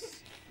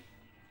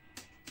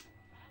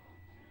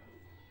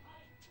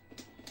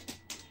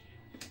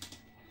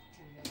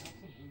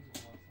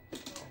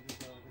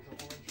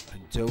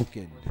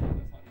 Hadoken.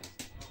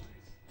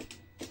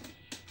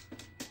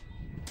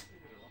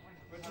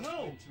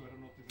 No!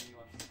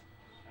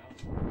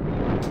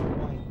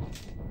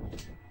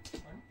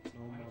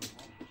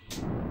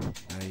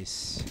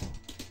 Nice.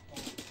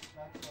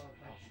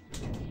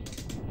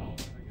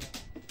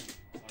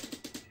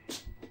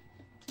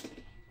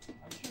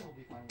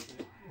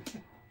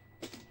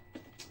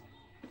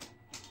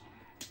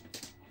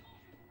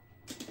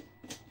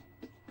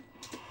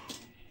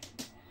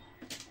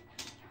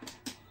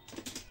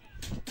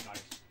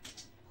 Nice.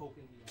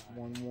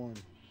 1-1.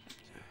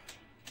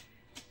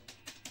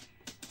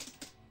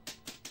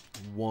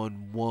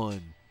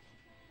 1-1.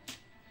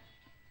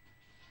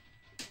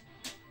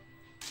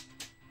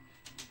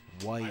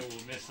 I White.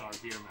 will miss our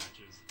beer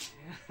matches.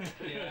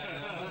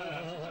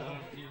 Yeah.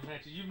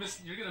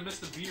 You're gonna miss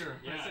the beer.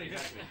 Yeah,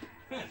 exactly.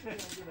 Actually, I'm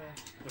gonna.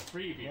 The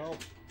free beer. Well,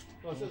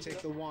 No, it we'll says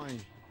take the wine.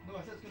 No,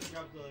 I said it's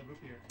gonna grab the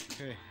root beer.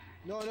 Okay.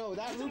 No,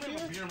 that root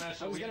Beer beer.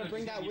 match, I was we gonna end up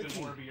bring just that getting with even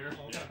me. more beer.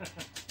 Oh,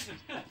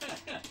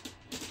 okay.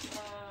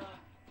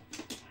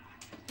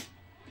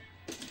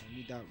 I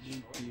need that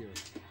root beer.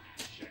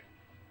 Shit.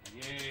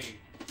 Yay.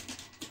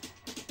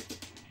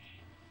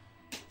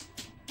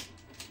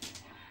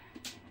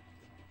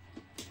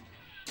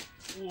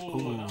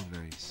 Ooh,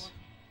 nice.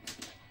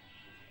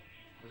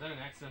 Was that an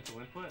accidental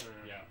input or?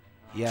 Yeah.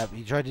 Yeah,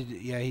 he tried to.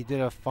 Yeah, he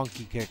did a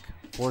funky kick,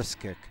 force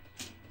kick,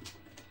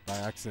 by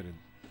accident.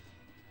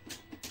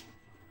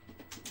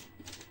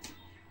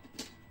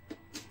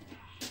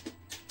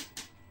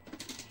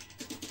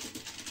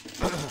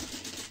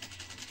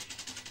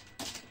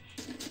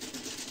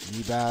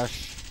 Knee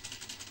bash.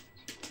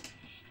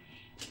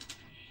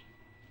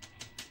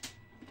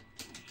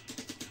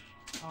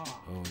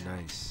 Oh,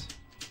 nice.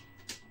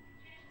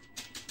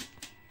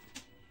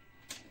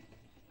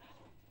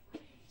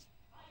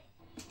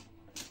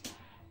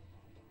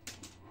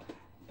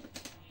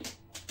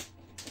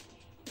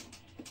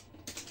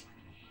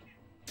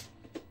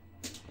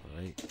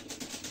 Alright.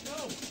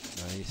 No.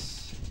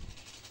 Nice.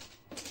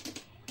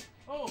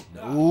 Oh.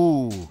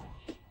 Ooh.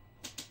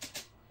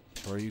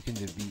 Or you can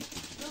defeat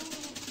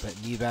that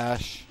knee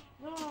bash.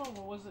 No,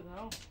 what was it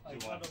now? I Do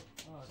got what?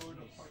 a sort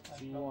of part-time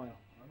 2-1. job now.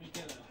 Let me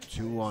get it.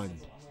 2-1.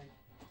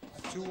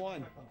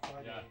 2-1.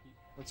 Yeah.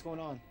 What's going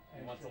on?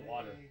 He wants the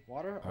water.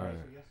 Water? So Alright.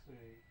 yesterday,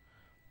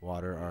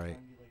 Water, they alright.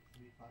 assigned me, like,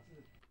 3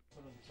 classes.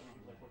 Sort of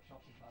give, like,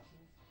 workshops and classes.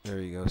 There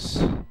he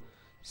goes.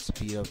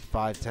 Speed up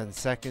 5-10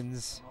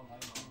 seconds. And online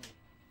only.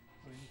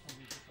 So you need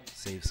somebody just, like,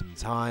 Save some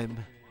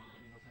time.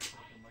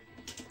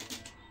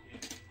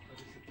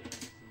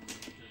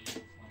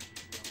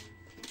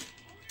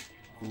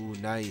 Ooh,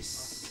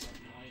 nice.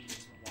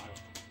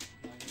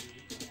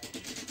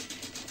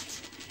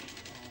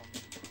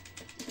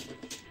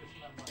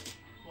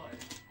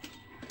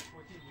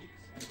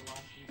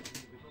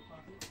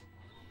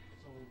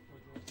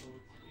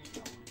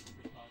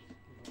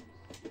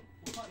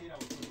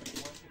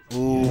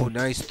 Ooh,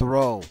 nice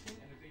throw. And there's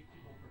 8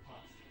 people per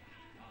class.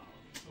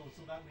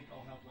 So that week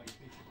I'll have like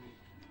basically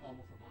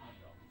almost a full-time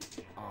job.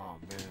 Oh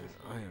man,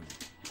 I am.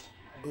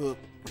 And Ugh.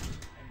 then,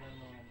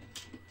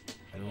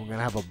 And we're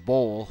gonna have a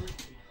bowl.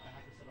 first week I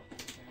have to set up all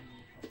the family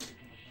and stuff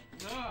taking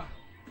my time. Ah.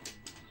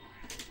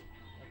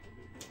 That's a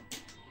big deal.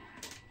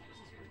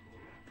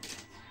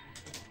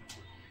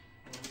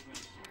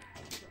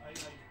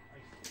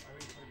 I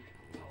already started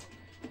out.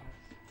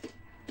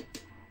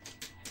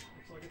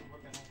 So I get to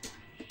work at home.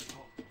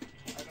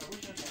 I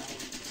wish I had the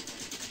hours.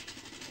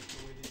 Like the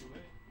way they do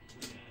it,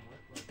 it doesn't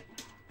work. But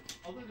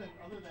other than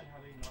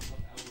having not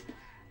enough hours,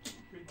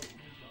 pretty much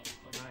any job.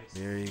 Like, Nice.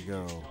 There you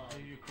go. How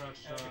do you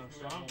crouch and I can do it at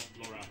strong? home.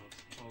 Low round.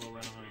 Oh, low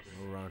round.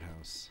 No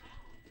roundhouse.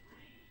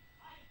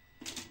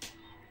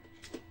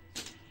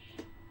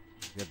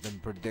 Get them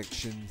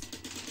predictions.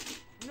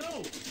 No. I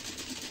mean,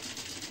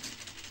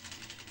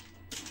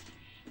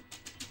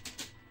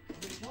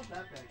 it's not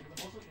that bad because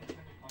I'm also an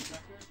independent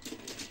contractor. So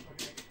I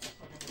mean, I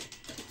stuck in like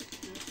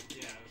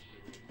Yeah, that's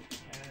pretty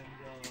weird. and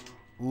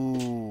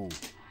Ooh.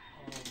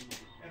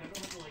 and I don't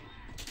have to like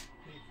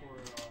pay for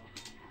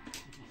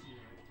PPC,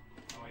 right?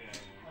 Oh, yeah,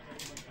 I don't have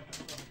to pay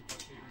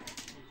for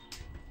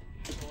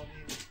that. So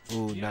I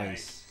mean, Ooh, Yeah.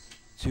 nice.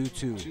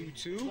 2-2.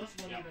 2-2. Less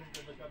money Yep. than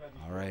the job at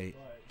All right.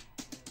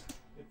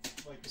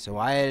 It's like So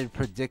I had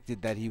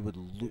predicted that he would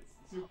lose.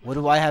 super. What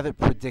do I have it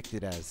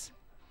predicted as?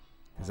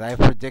 Because I have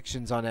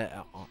predictions on it.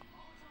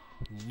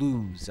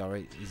 Lose,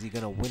 alright? Is he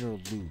going to win or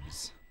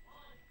lose?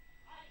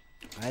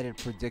 I had it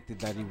predicted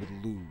that he would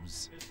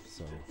lose.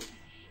 So.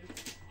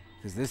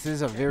 Because this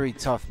is a very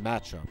tough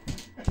matchup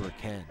for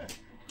Ken.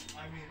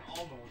 I mean,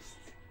 almost.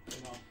 You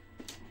know.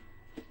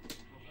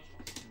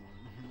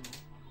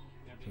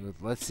 So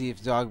let's see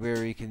if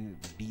Dogberry can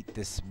beat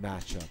this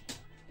matchup.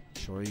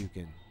 Sure you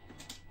can.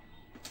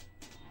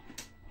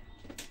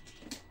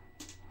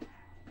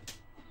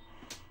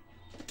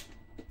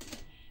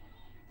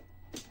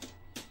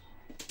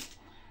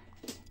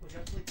 Like, I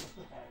have to like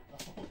justify it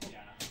though.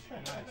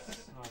 Yeah.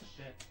 Nice. Oh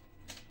shit.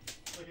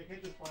 Like, I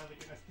can't just buy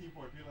like an SD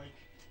board, be like,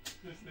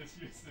 this,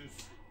 use this.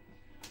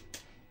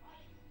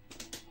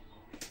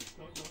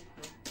 Don't,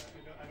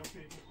 I don't pay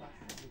any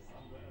taxes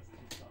on the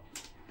SD stuff.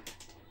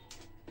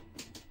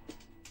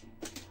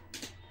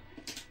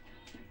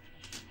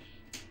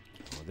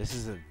 Oh,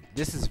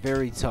 this is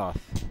very tough.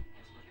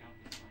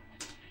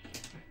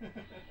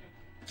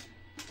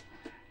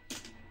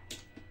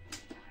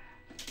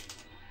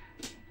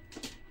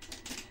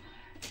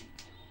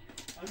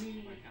 I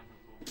mean,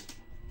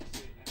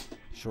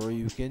 Sure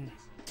you can.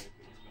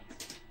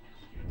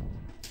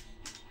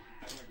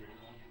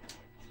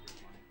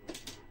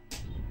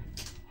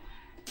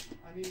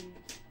 I mean,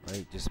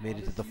 Alright, just made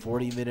it to the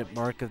 40-minute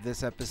mark of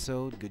this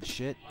episode. Good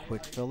shit.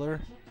 Quick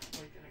filler.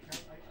 like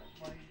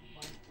an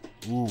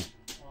account,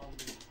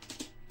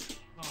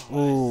 Ooh.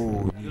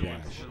 Ooh, knee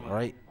bash.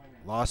 Alright.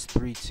 Lost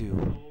 3-2. so,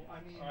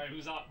 I mean, Alright,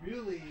 who's up?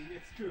 Really,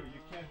 it's true.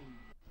 You can.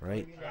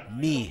 Right? I mean,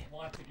 Me. don't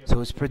want to give So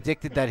up. it's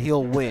predicted that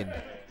he'll win.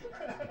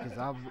 Because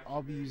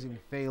I'll be using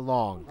Fei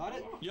Long. Got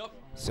it? Yep.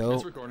 So,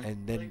 It's recording.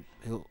 and then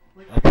he'll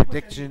Like, a I can put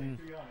prediction anything,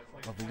 to be honest.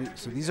 Like, of I so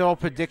actually these think are all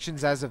that-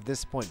 predictions as of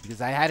this point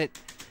because I had it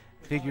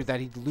figured that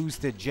he'd lose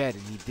to Jed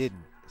and he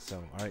didn't. So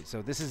all right,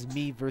 so this is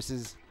me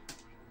versus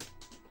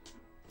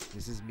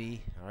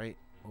all right,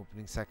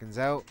 opening seconds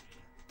out.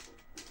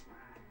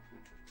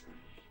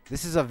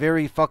 This is a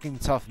very fucking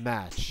tough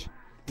match.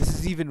 This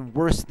is even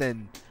worse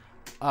than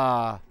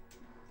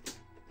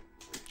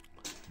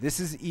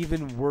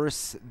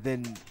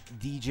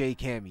DJ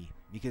Cammy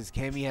because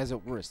Cammy has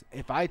it worse.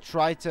 If I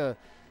try to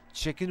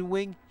chicken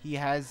wing, he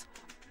has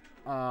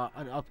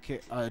an up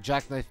kick,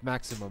 jackknife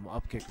maximum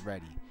up kick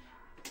ready.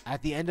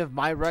 At the end of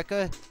my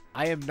Rekka,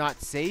 I am not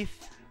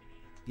safe.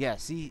 Yeah,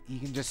 see, he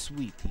can just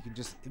sweep. He can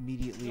just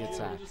immediately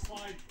attack. Just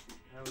slide.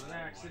 That was an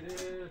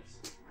accident.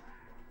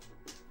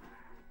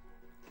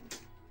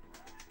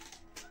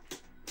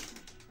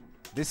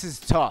 This is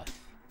tough.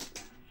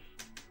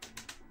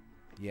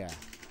 Yeah,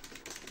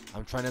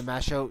 I'm trying to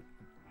mash out.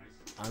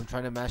 I'm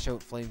trying to mash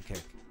out flame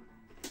kick.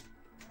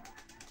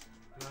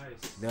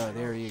 Nice. No,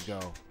 there you go.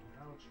 Ouch.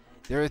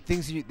 There are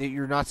things that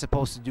you're not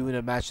supposed to do in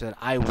a match that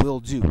I will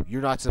do.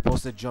 You're not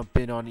supposed to jump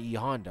in on E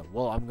Honda.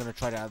 Well, I'm gonna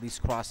try to at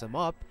least cross him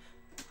up.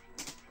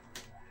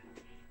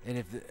 And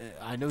if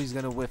I know he's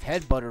gonna whiff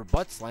headbutt or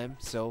butt slam,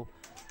 so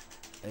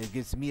it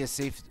gives me a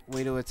safe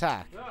way to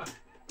attack. Ah.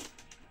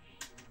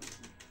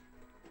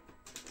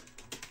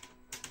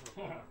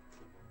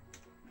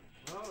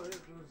 Oh, it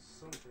was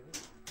something.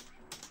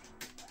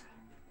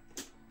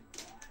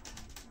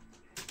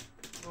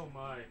 Oh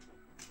my.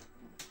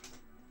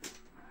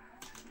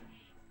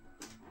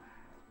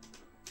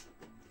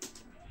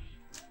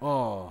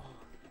 Oh,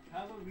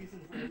 Have a reason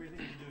for everything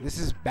you do. this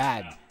is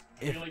bad. I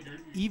If feel like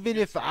even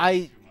you're if scared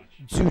I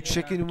too much. do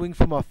chicken wing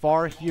from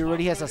afar, he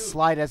already has a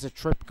slide as a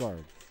trip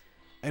guard.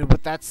 And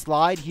with that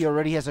slide, he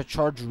already has a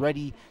charge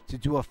ready to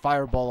do a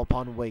fireball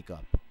upon wake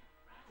up. You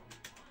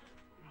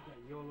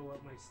got YOLO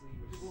up my sleeve.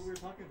 Which is what we were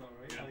talking about,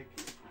 right?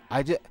 Yeah.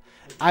 Like,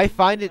 I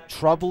find it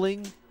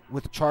troubling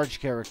with charge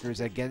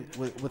characters again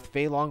with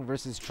Fei Long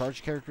versus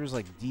charge characters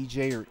like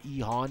DJ or E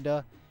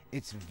Honda.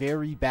 It's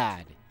very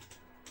bad.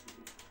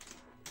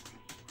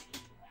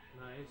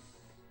 Nice.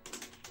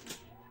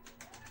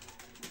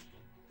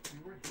 we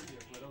weren't here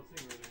yet, but I was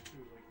saying earlier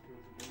too. Like, there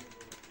was a moment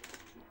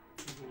where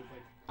like, people was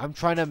like, I'm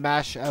trying to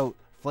mash out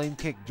flame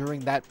kick during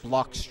that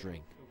block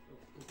string.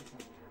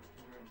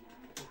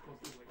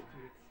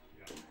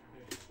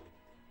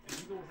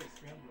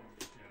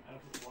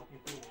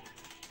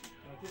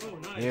 Oh,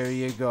 nice. There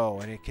you go,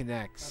 and it That's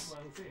connects. what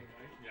I was saying,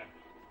 right? Yeah.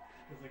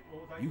 'Cause, like,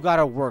 what was I You doing?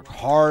 gotta work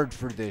hard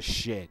for this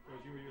shit.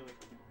 Whereas you're like,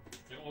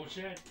 Like, oh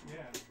shit.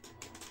 yeah.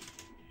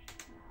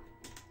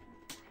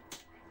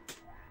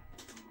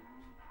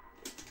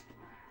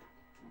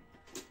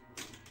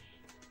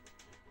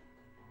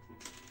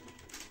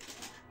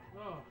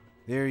 Oh,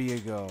 There you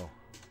go.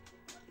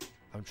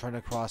 I'm trying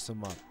to cross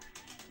him up.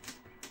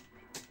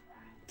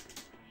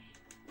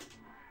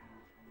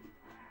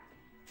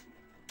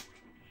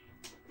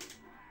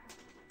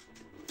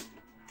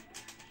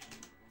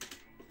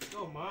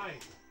 oh my.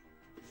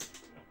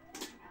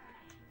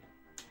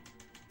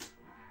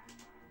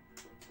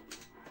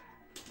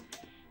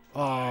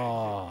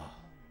 Oh.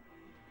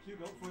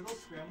 Hugo, for those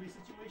scrambly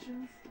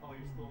situations, oh,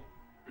 you're still.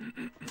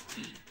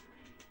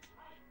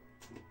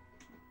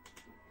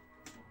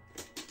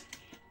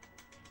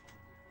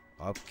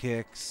 Up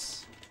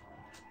kicks.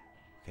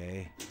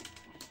 Okay.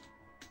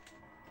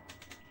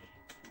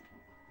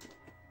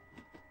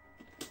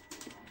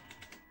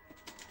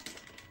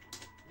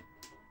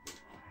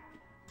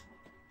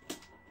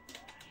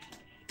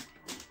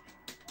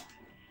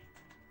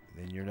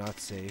 Then you're not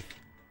safe.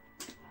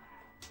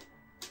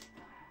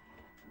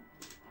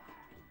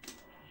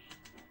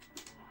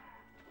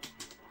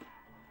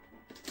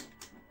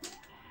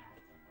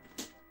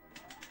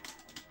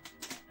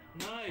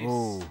 Nice.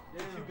 Oh.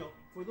 Damn. Hugo,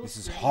 for those This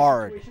is scrambly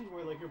hard. situations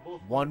where, like, you're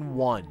both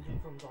 1-1.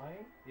 from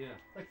dying, Yeah.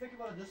 like, think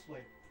about it this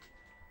way.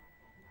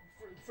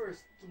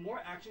 First, the more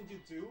actions you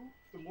do,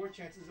 the more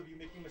chances of you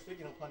making a mistake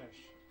and he'll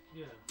punish.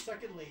 Yeah.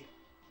 Secondly,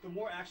 the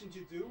more actions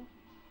you do,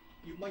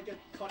 you might get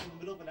caught in the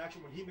middle of an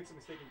action when he makes a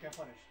mistake and can't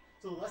punish.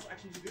 So the less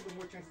actions you do, the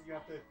more chances you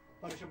have to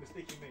punish a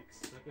mistake he makes.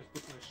 So I guess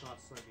put my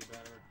shots slightly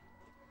better.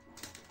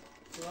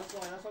 So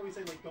that's why we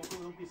say, like,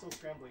 don't be so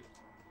scrambly.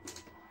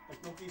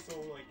 Like, don't be so,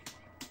 like,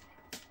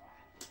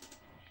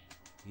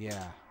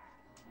 Yeah.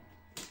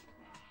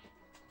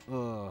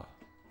 Ugh.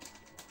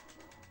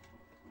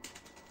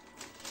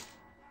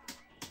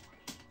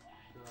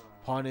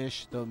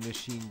 Punish the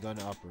machine gun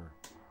upper.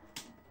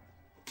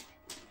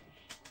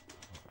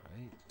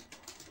 Alright.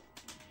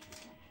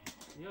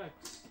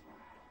 Yikes.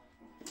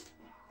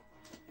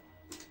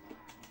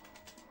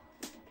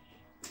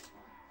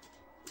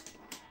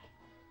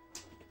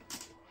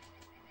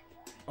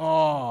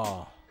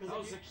 Oh. That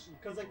was actually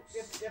because like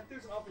close. if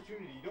there's an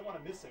opportunity, you don't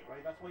want to miss it,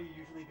 right? That's why you're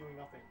usually doing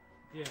nothing.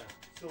 Yeah.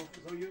 So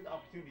you have the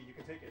opportunity, you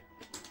can take it.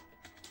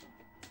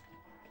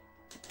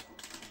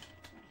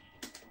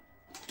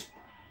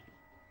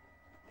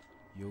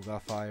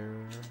 Yoga fire.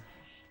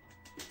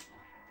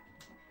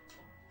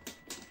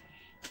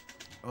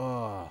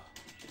 Oh.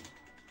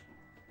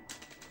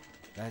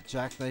 That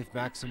jackknife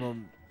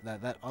maximum,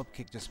 that up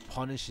kick just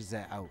punishes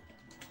that out.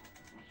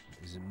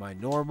 Is it my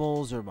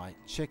normals or my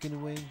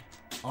chicken wing?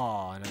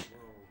 Oh, and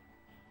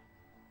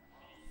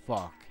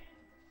fuck.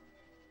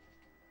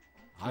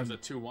 Was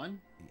it 2-1?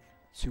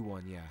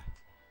 2-1, yeah.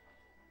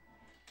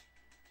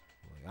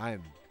 Like, I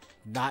am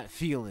not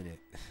feeling it.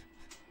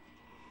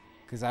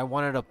 Because I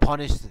wanted to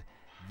punish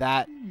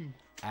that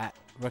at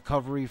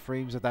recovery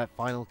frames of that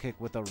final kick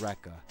with a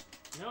Rekka.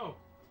 No.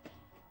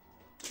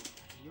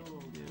 Yo.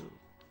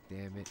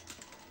 Damn it.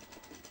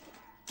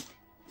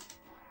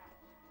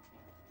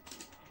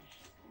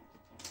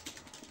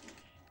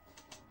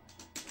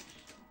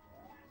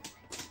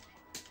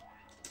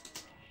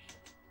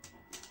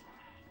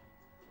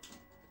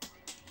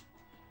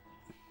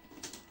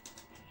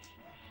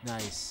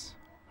 Nice.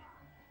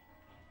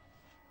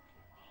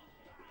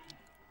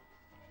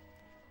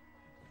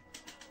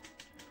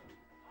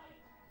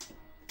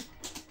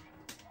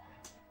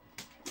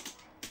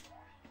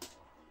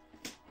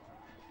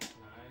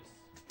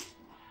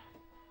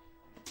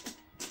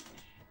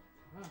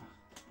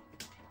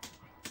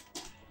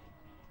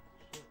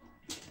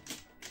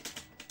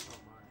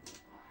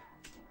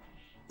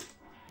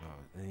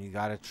 And you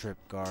got a trip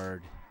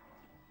guard.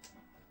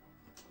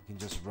 You can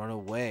just run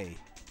away.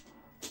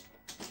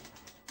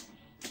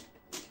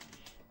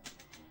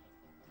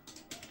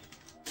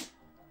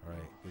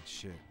 Alright, good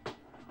shit.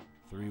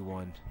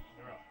 3-1.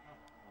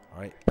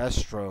 Alright,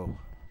 Bestro.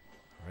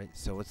 Alright,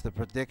 so what's the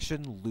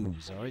prediction?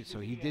 Lose. Alright, so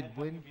he did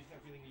win.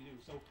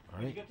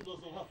 When you get to those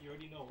low health, you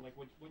already know, like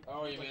what.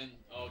 Oh, you mean?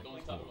 Oh, don't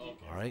stop. Okay.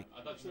 All right.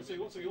 I thought So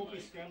you won't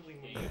be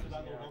scrambling when you get to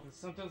that low health.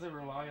 Sometimes I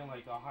rely on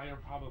like a higher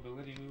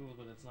probability move,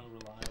 but it's not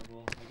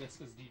reliable. I guess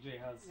because DJ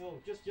has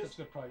No, just such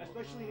good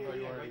especially near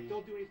the end, right?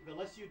 Don't do it. The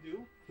less you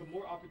do, the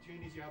more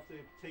opportunities you have to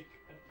take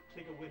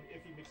a win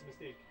if he makes a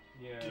mistake.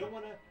 Yeah. You don't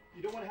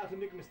wanna have him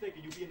make a mistake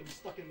and you be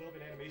stuck in the middle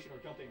of an animation or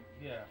jumping.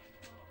 Yeah.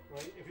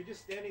 Right? If you're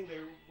just standing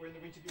there, we're in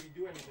the range of you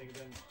do anything,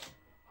 then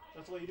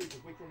that's all you do.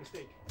 Just wait for a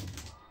mistake.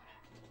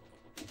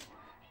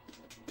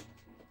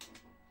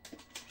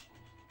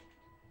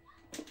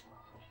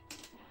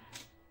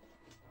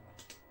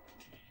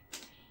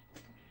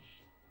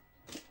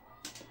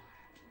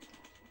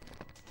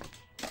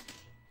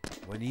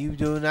 When you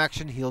do an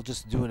action, he'll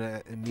just do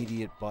an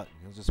immediate button.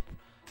 He'll just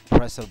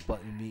press a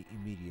button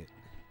immediate.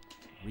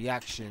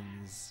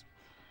 Reactions.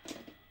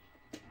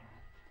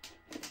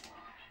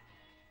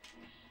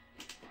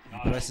 He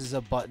presses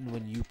a button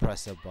when you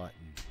press a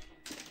button.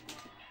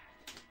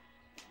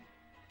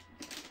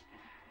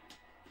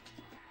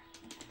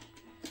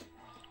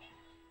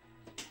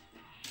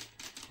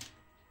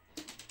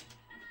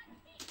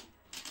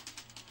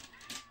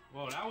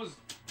 Whoa, that was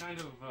kind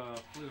of a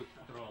fluke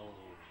throw.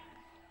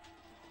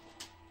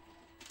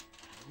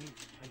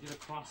 I did a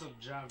cross-up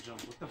jab jump.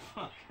 What the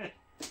fuck?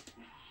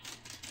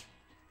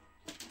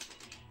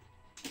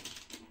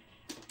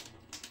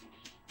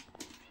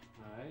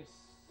 Nice.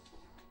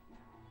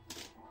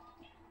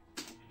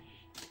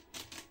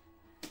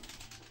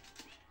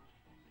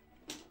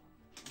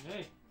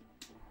 Hey.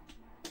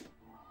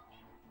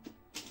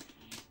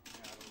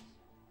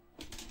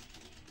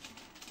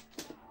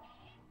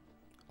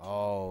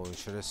 Oh,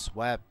 should have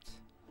swept.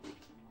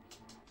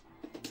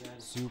 Yeah.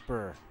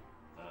 Super.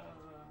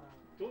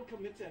 Don't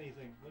commit to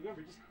anything.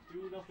 Remember, just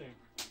do nothing.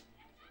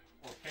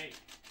 Or fake.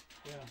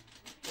 Yeah.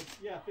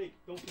 Yeah, fake.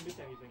 Don't commit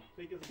to anything.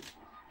 Fake is.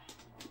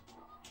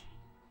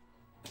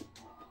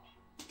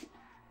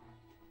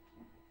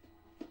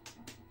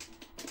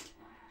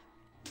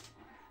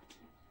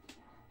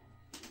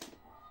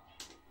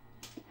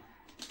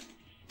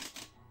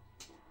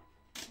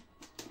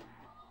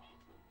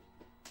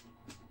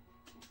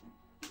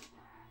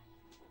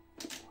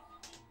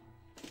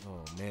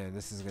 Oh man,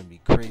 this is gonna be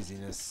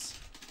craziness.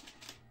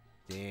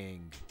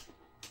 Dang.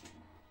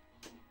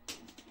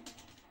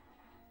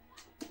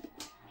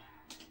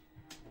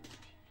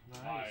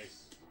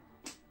 Nice.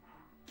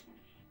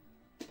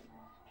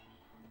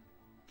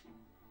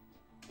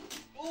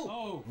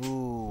 Oh!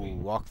 Ooh, Sweet.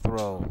 walk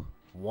throw.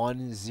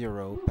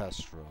 1-0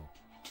 Pestro.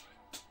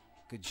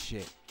 Good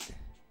shit.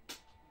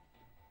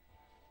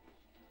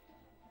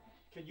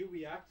 Can you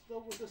react though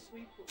with the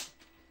sweep?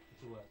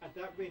 To what? At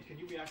that range, can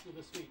you react with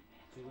the sweep?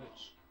 To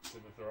which? To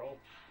the throw.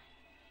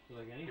 To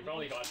like anything? You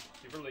probably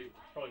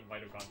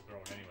might have gone to throw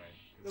it anyway.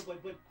 No,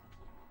 but.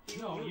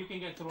 No, you can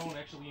get thrown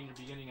actually in your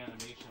beginning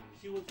animations.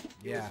 He was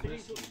Yeah.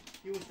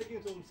 he was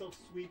thinking to himself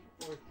sweep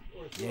or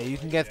throw. Yeah, you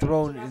can right? get Yeah.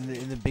 thrown So in the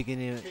that's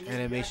beginning Can you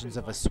animations react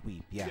of a in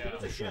sweep. Yeah, Yeah. If for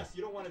it's a sure. guess,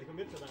 you don't want to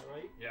commit to that,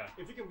 right? Yeah.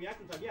 If you can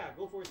react in time, yeah,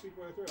 go for a sweep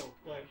or a throw.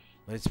 But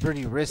But it's pretty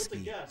if it's a risky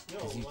guess, no.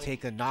 because you like,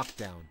 take a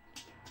knockdown.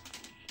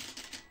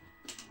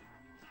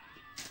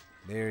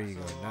 There you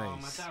So, go, at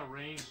nice. that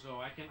range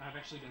though, I've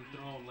actually been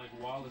thrown like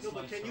while it's No,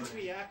 like but can you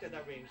starting. react at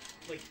that range?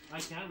 Like, I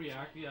can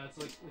react, yeah, it's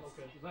like, it's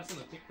Okay. less than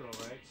a tick throw,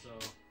 right? So,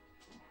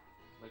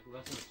 like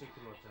less than a tick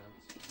throw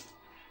attempt.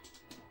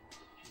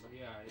 But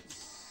yeah,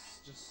 it's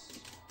just,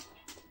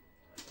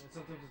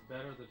 sometimes it's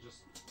better to just,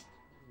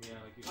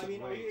 like you said, I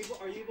mean, wait.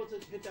 are you able to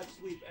hit that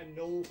sweep and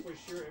know for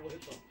sure it will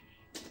hit them?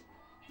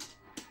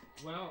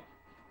 Well,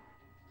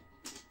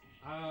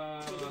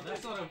 So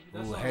that's not a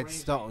Ooh, range head to be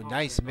stomp,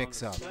 nice confident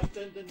mix on up.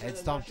 this. Head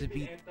stomp to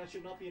beat that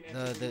should not be an the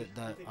answer the you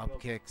the think up of.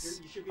 kicks,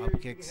 You should be up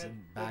thinking kicks ahead.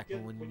 and back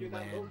when you you're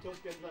that low, land.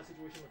 don't get in that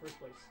situation in the first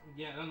place.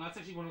 Yeah, and that's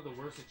actually one of the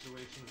worst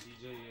situations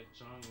DJ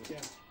Chung. Yeah.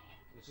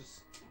 It's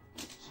just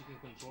she can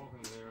control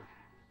him there.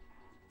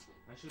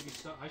 I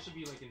should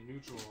be like in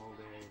neutral all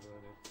day,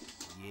 but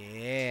it's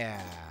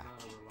Yeah.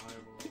 not a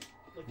reliable. Like,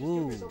 just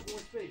Woo. give yourself more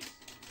space.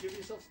 Give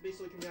yourself space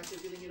so you can react to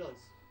everything he does.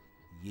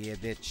 Yeah,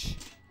 bitch.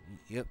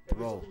 Yep, If there's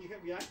bro. something you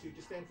can't react to,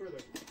 just stand further.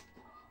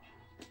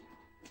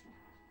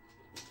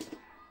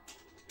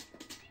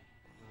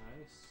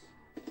 Nice.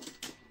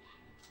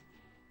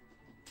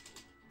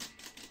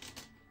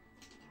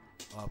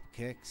 Up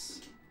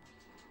kicks.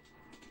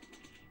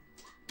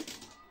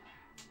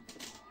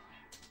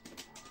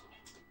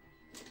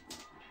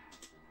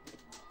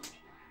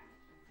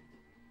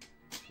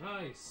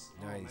 Nice.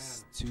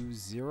 Nice. Oh,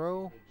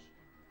 2-0.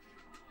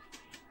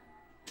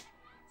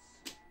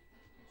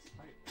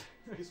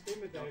 man. Use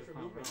frame advantage for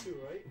movement too,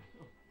 right?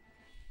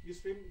 Use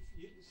frame.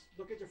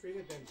 Look at your frame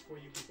advantage before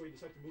you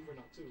decide to move or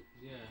not too.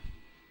 Yeah.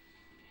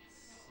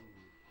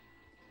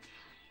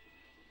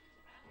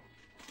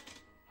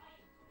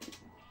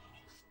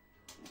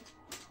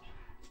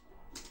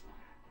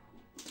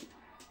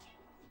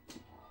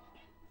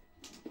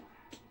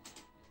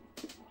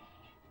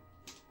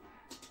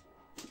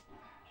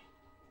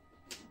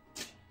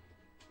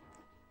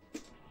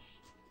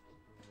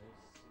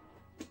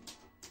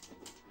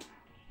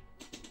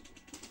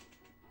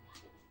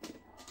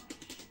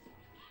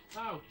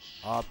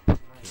 Ouch. Up.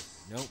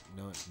 Nice. Nope,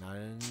 no, not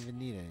even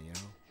need it,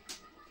 yo.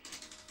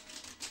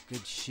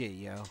 Good shit,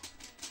 yo.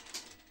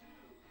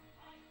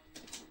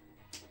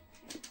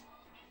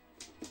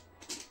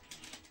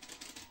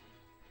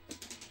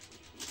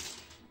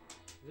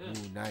 Yeah.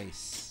 Ooh,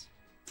 nice.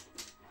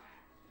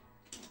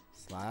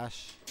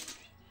 Slash.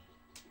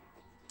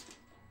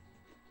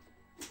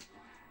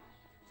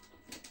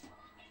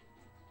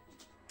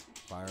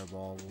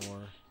 Fireball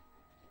war.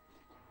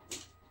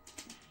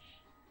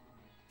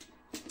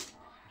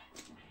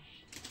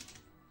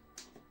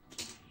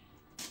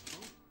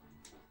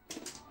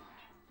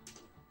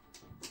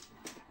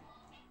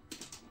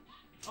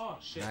 Oh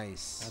shit.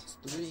 Nice.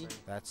 That's 3.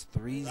 That's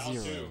Round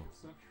 3-0. two.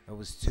 That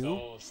was 2?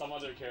 So some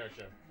other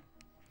character.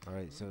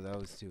 Alright, so that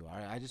was 2.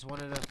 Alright, I just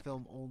wanted to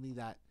film only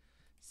that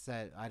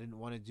set. I didn't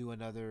want to do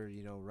another,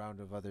 round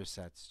of other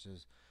sets.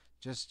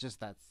 Just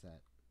that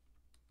set.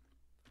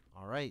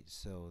 Alright,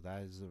 so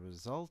that is the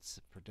results.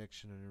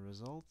 Prediction and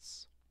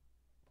results.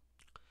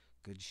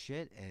 Good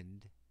shit,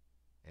 and.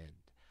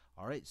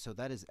 Alright, so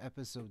that is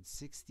episode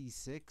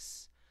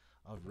 66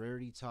 of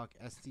Rarity Talk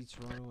ST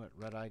Toronto at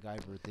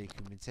Redeyeguy Birthday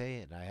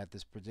Kumite, and I had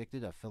this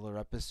predicted, a filler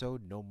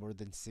episode, no more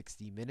than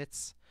 60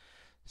 minutes.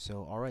 So,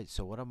 alright,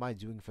 so what am I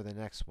doing for the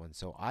next one?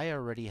 So, I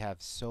already have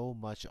so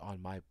much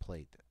on my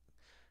plate.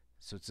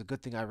 So, it's a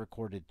good thing I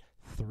recorded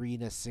 3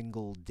 in a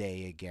single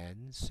day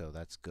again, so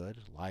that's good.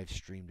 Live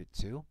streamed it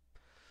too.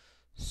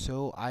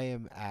 So, I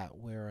am at,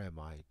 where am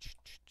I?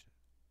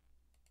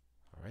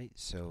 Alright,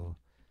 so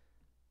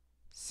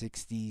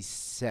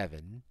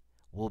 67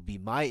 will be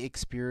my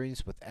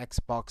experience with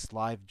Xbox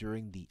Live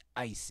during the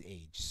Ice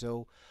Age.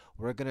 So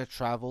we're gonna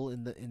travel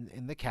in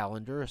the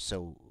calendar.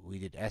 So we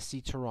did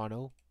SC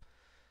Toronto.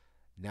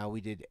 Now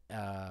we did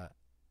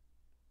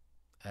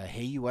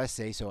Hey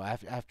USA. So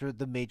after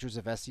the majors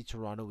of SC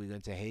Toronto, we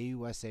went to Hey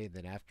USA.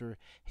 Then after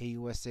Hey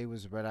USA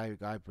was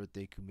Redeyeguy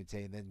Birthday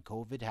Kumite, and then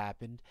COVID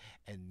happened.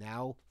 And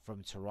now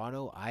from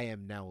Toronto, I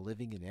am now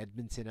living in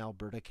Edmonton,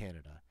 Alberta,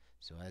 Canada.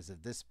 So as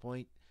of this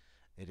point,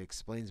 it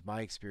explains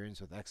my experience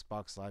with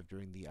Xbox Live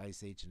during the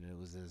Ice Age, and it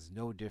was as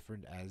no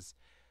different as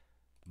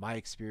my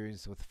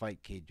experience with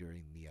Fightcade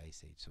during the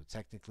Ice Age. So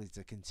technically, it's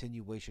a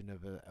continuation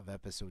of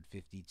episode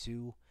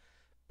 52.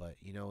 But,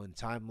 in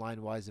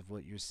timeline-wise of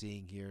what you're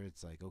seeing here,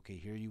 it's like, okay,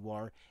 here you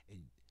are,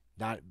 and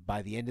not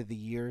by the end of the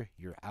year,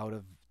 you're out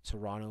of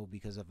Toronto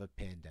because of a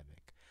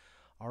pandemic.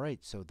 All right,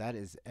 so that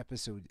is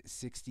episode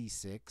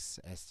 66,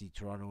 ST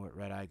Toronto at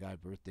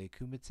Redeyeguy Birthday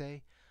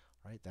Kumite.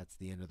 All right, that's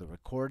the end of the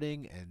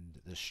recording and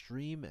the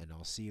stream, and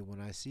I'll see you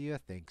when I see you.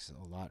 Thanks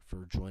a lot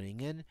for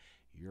joining in.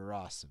 You're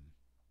awesome.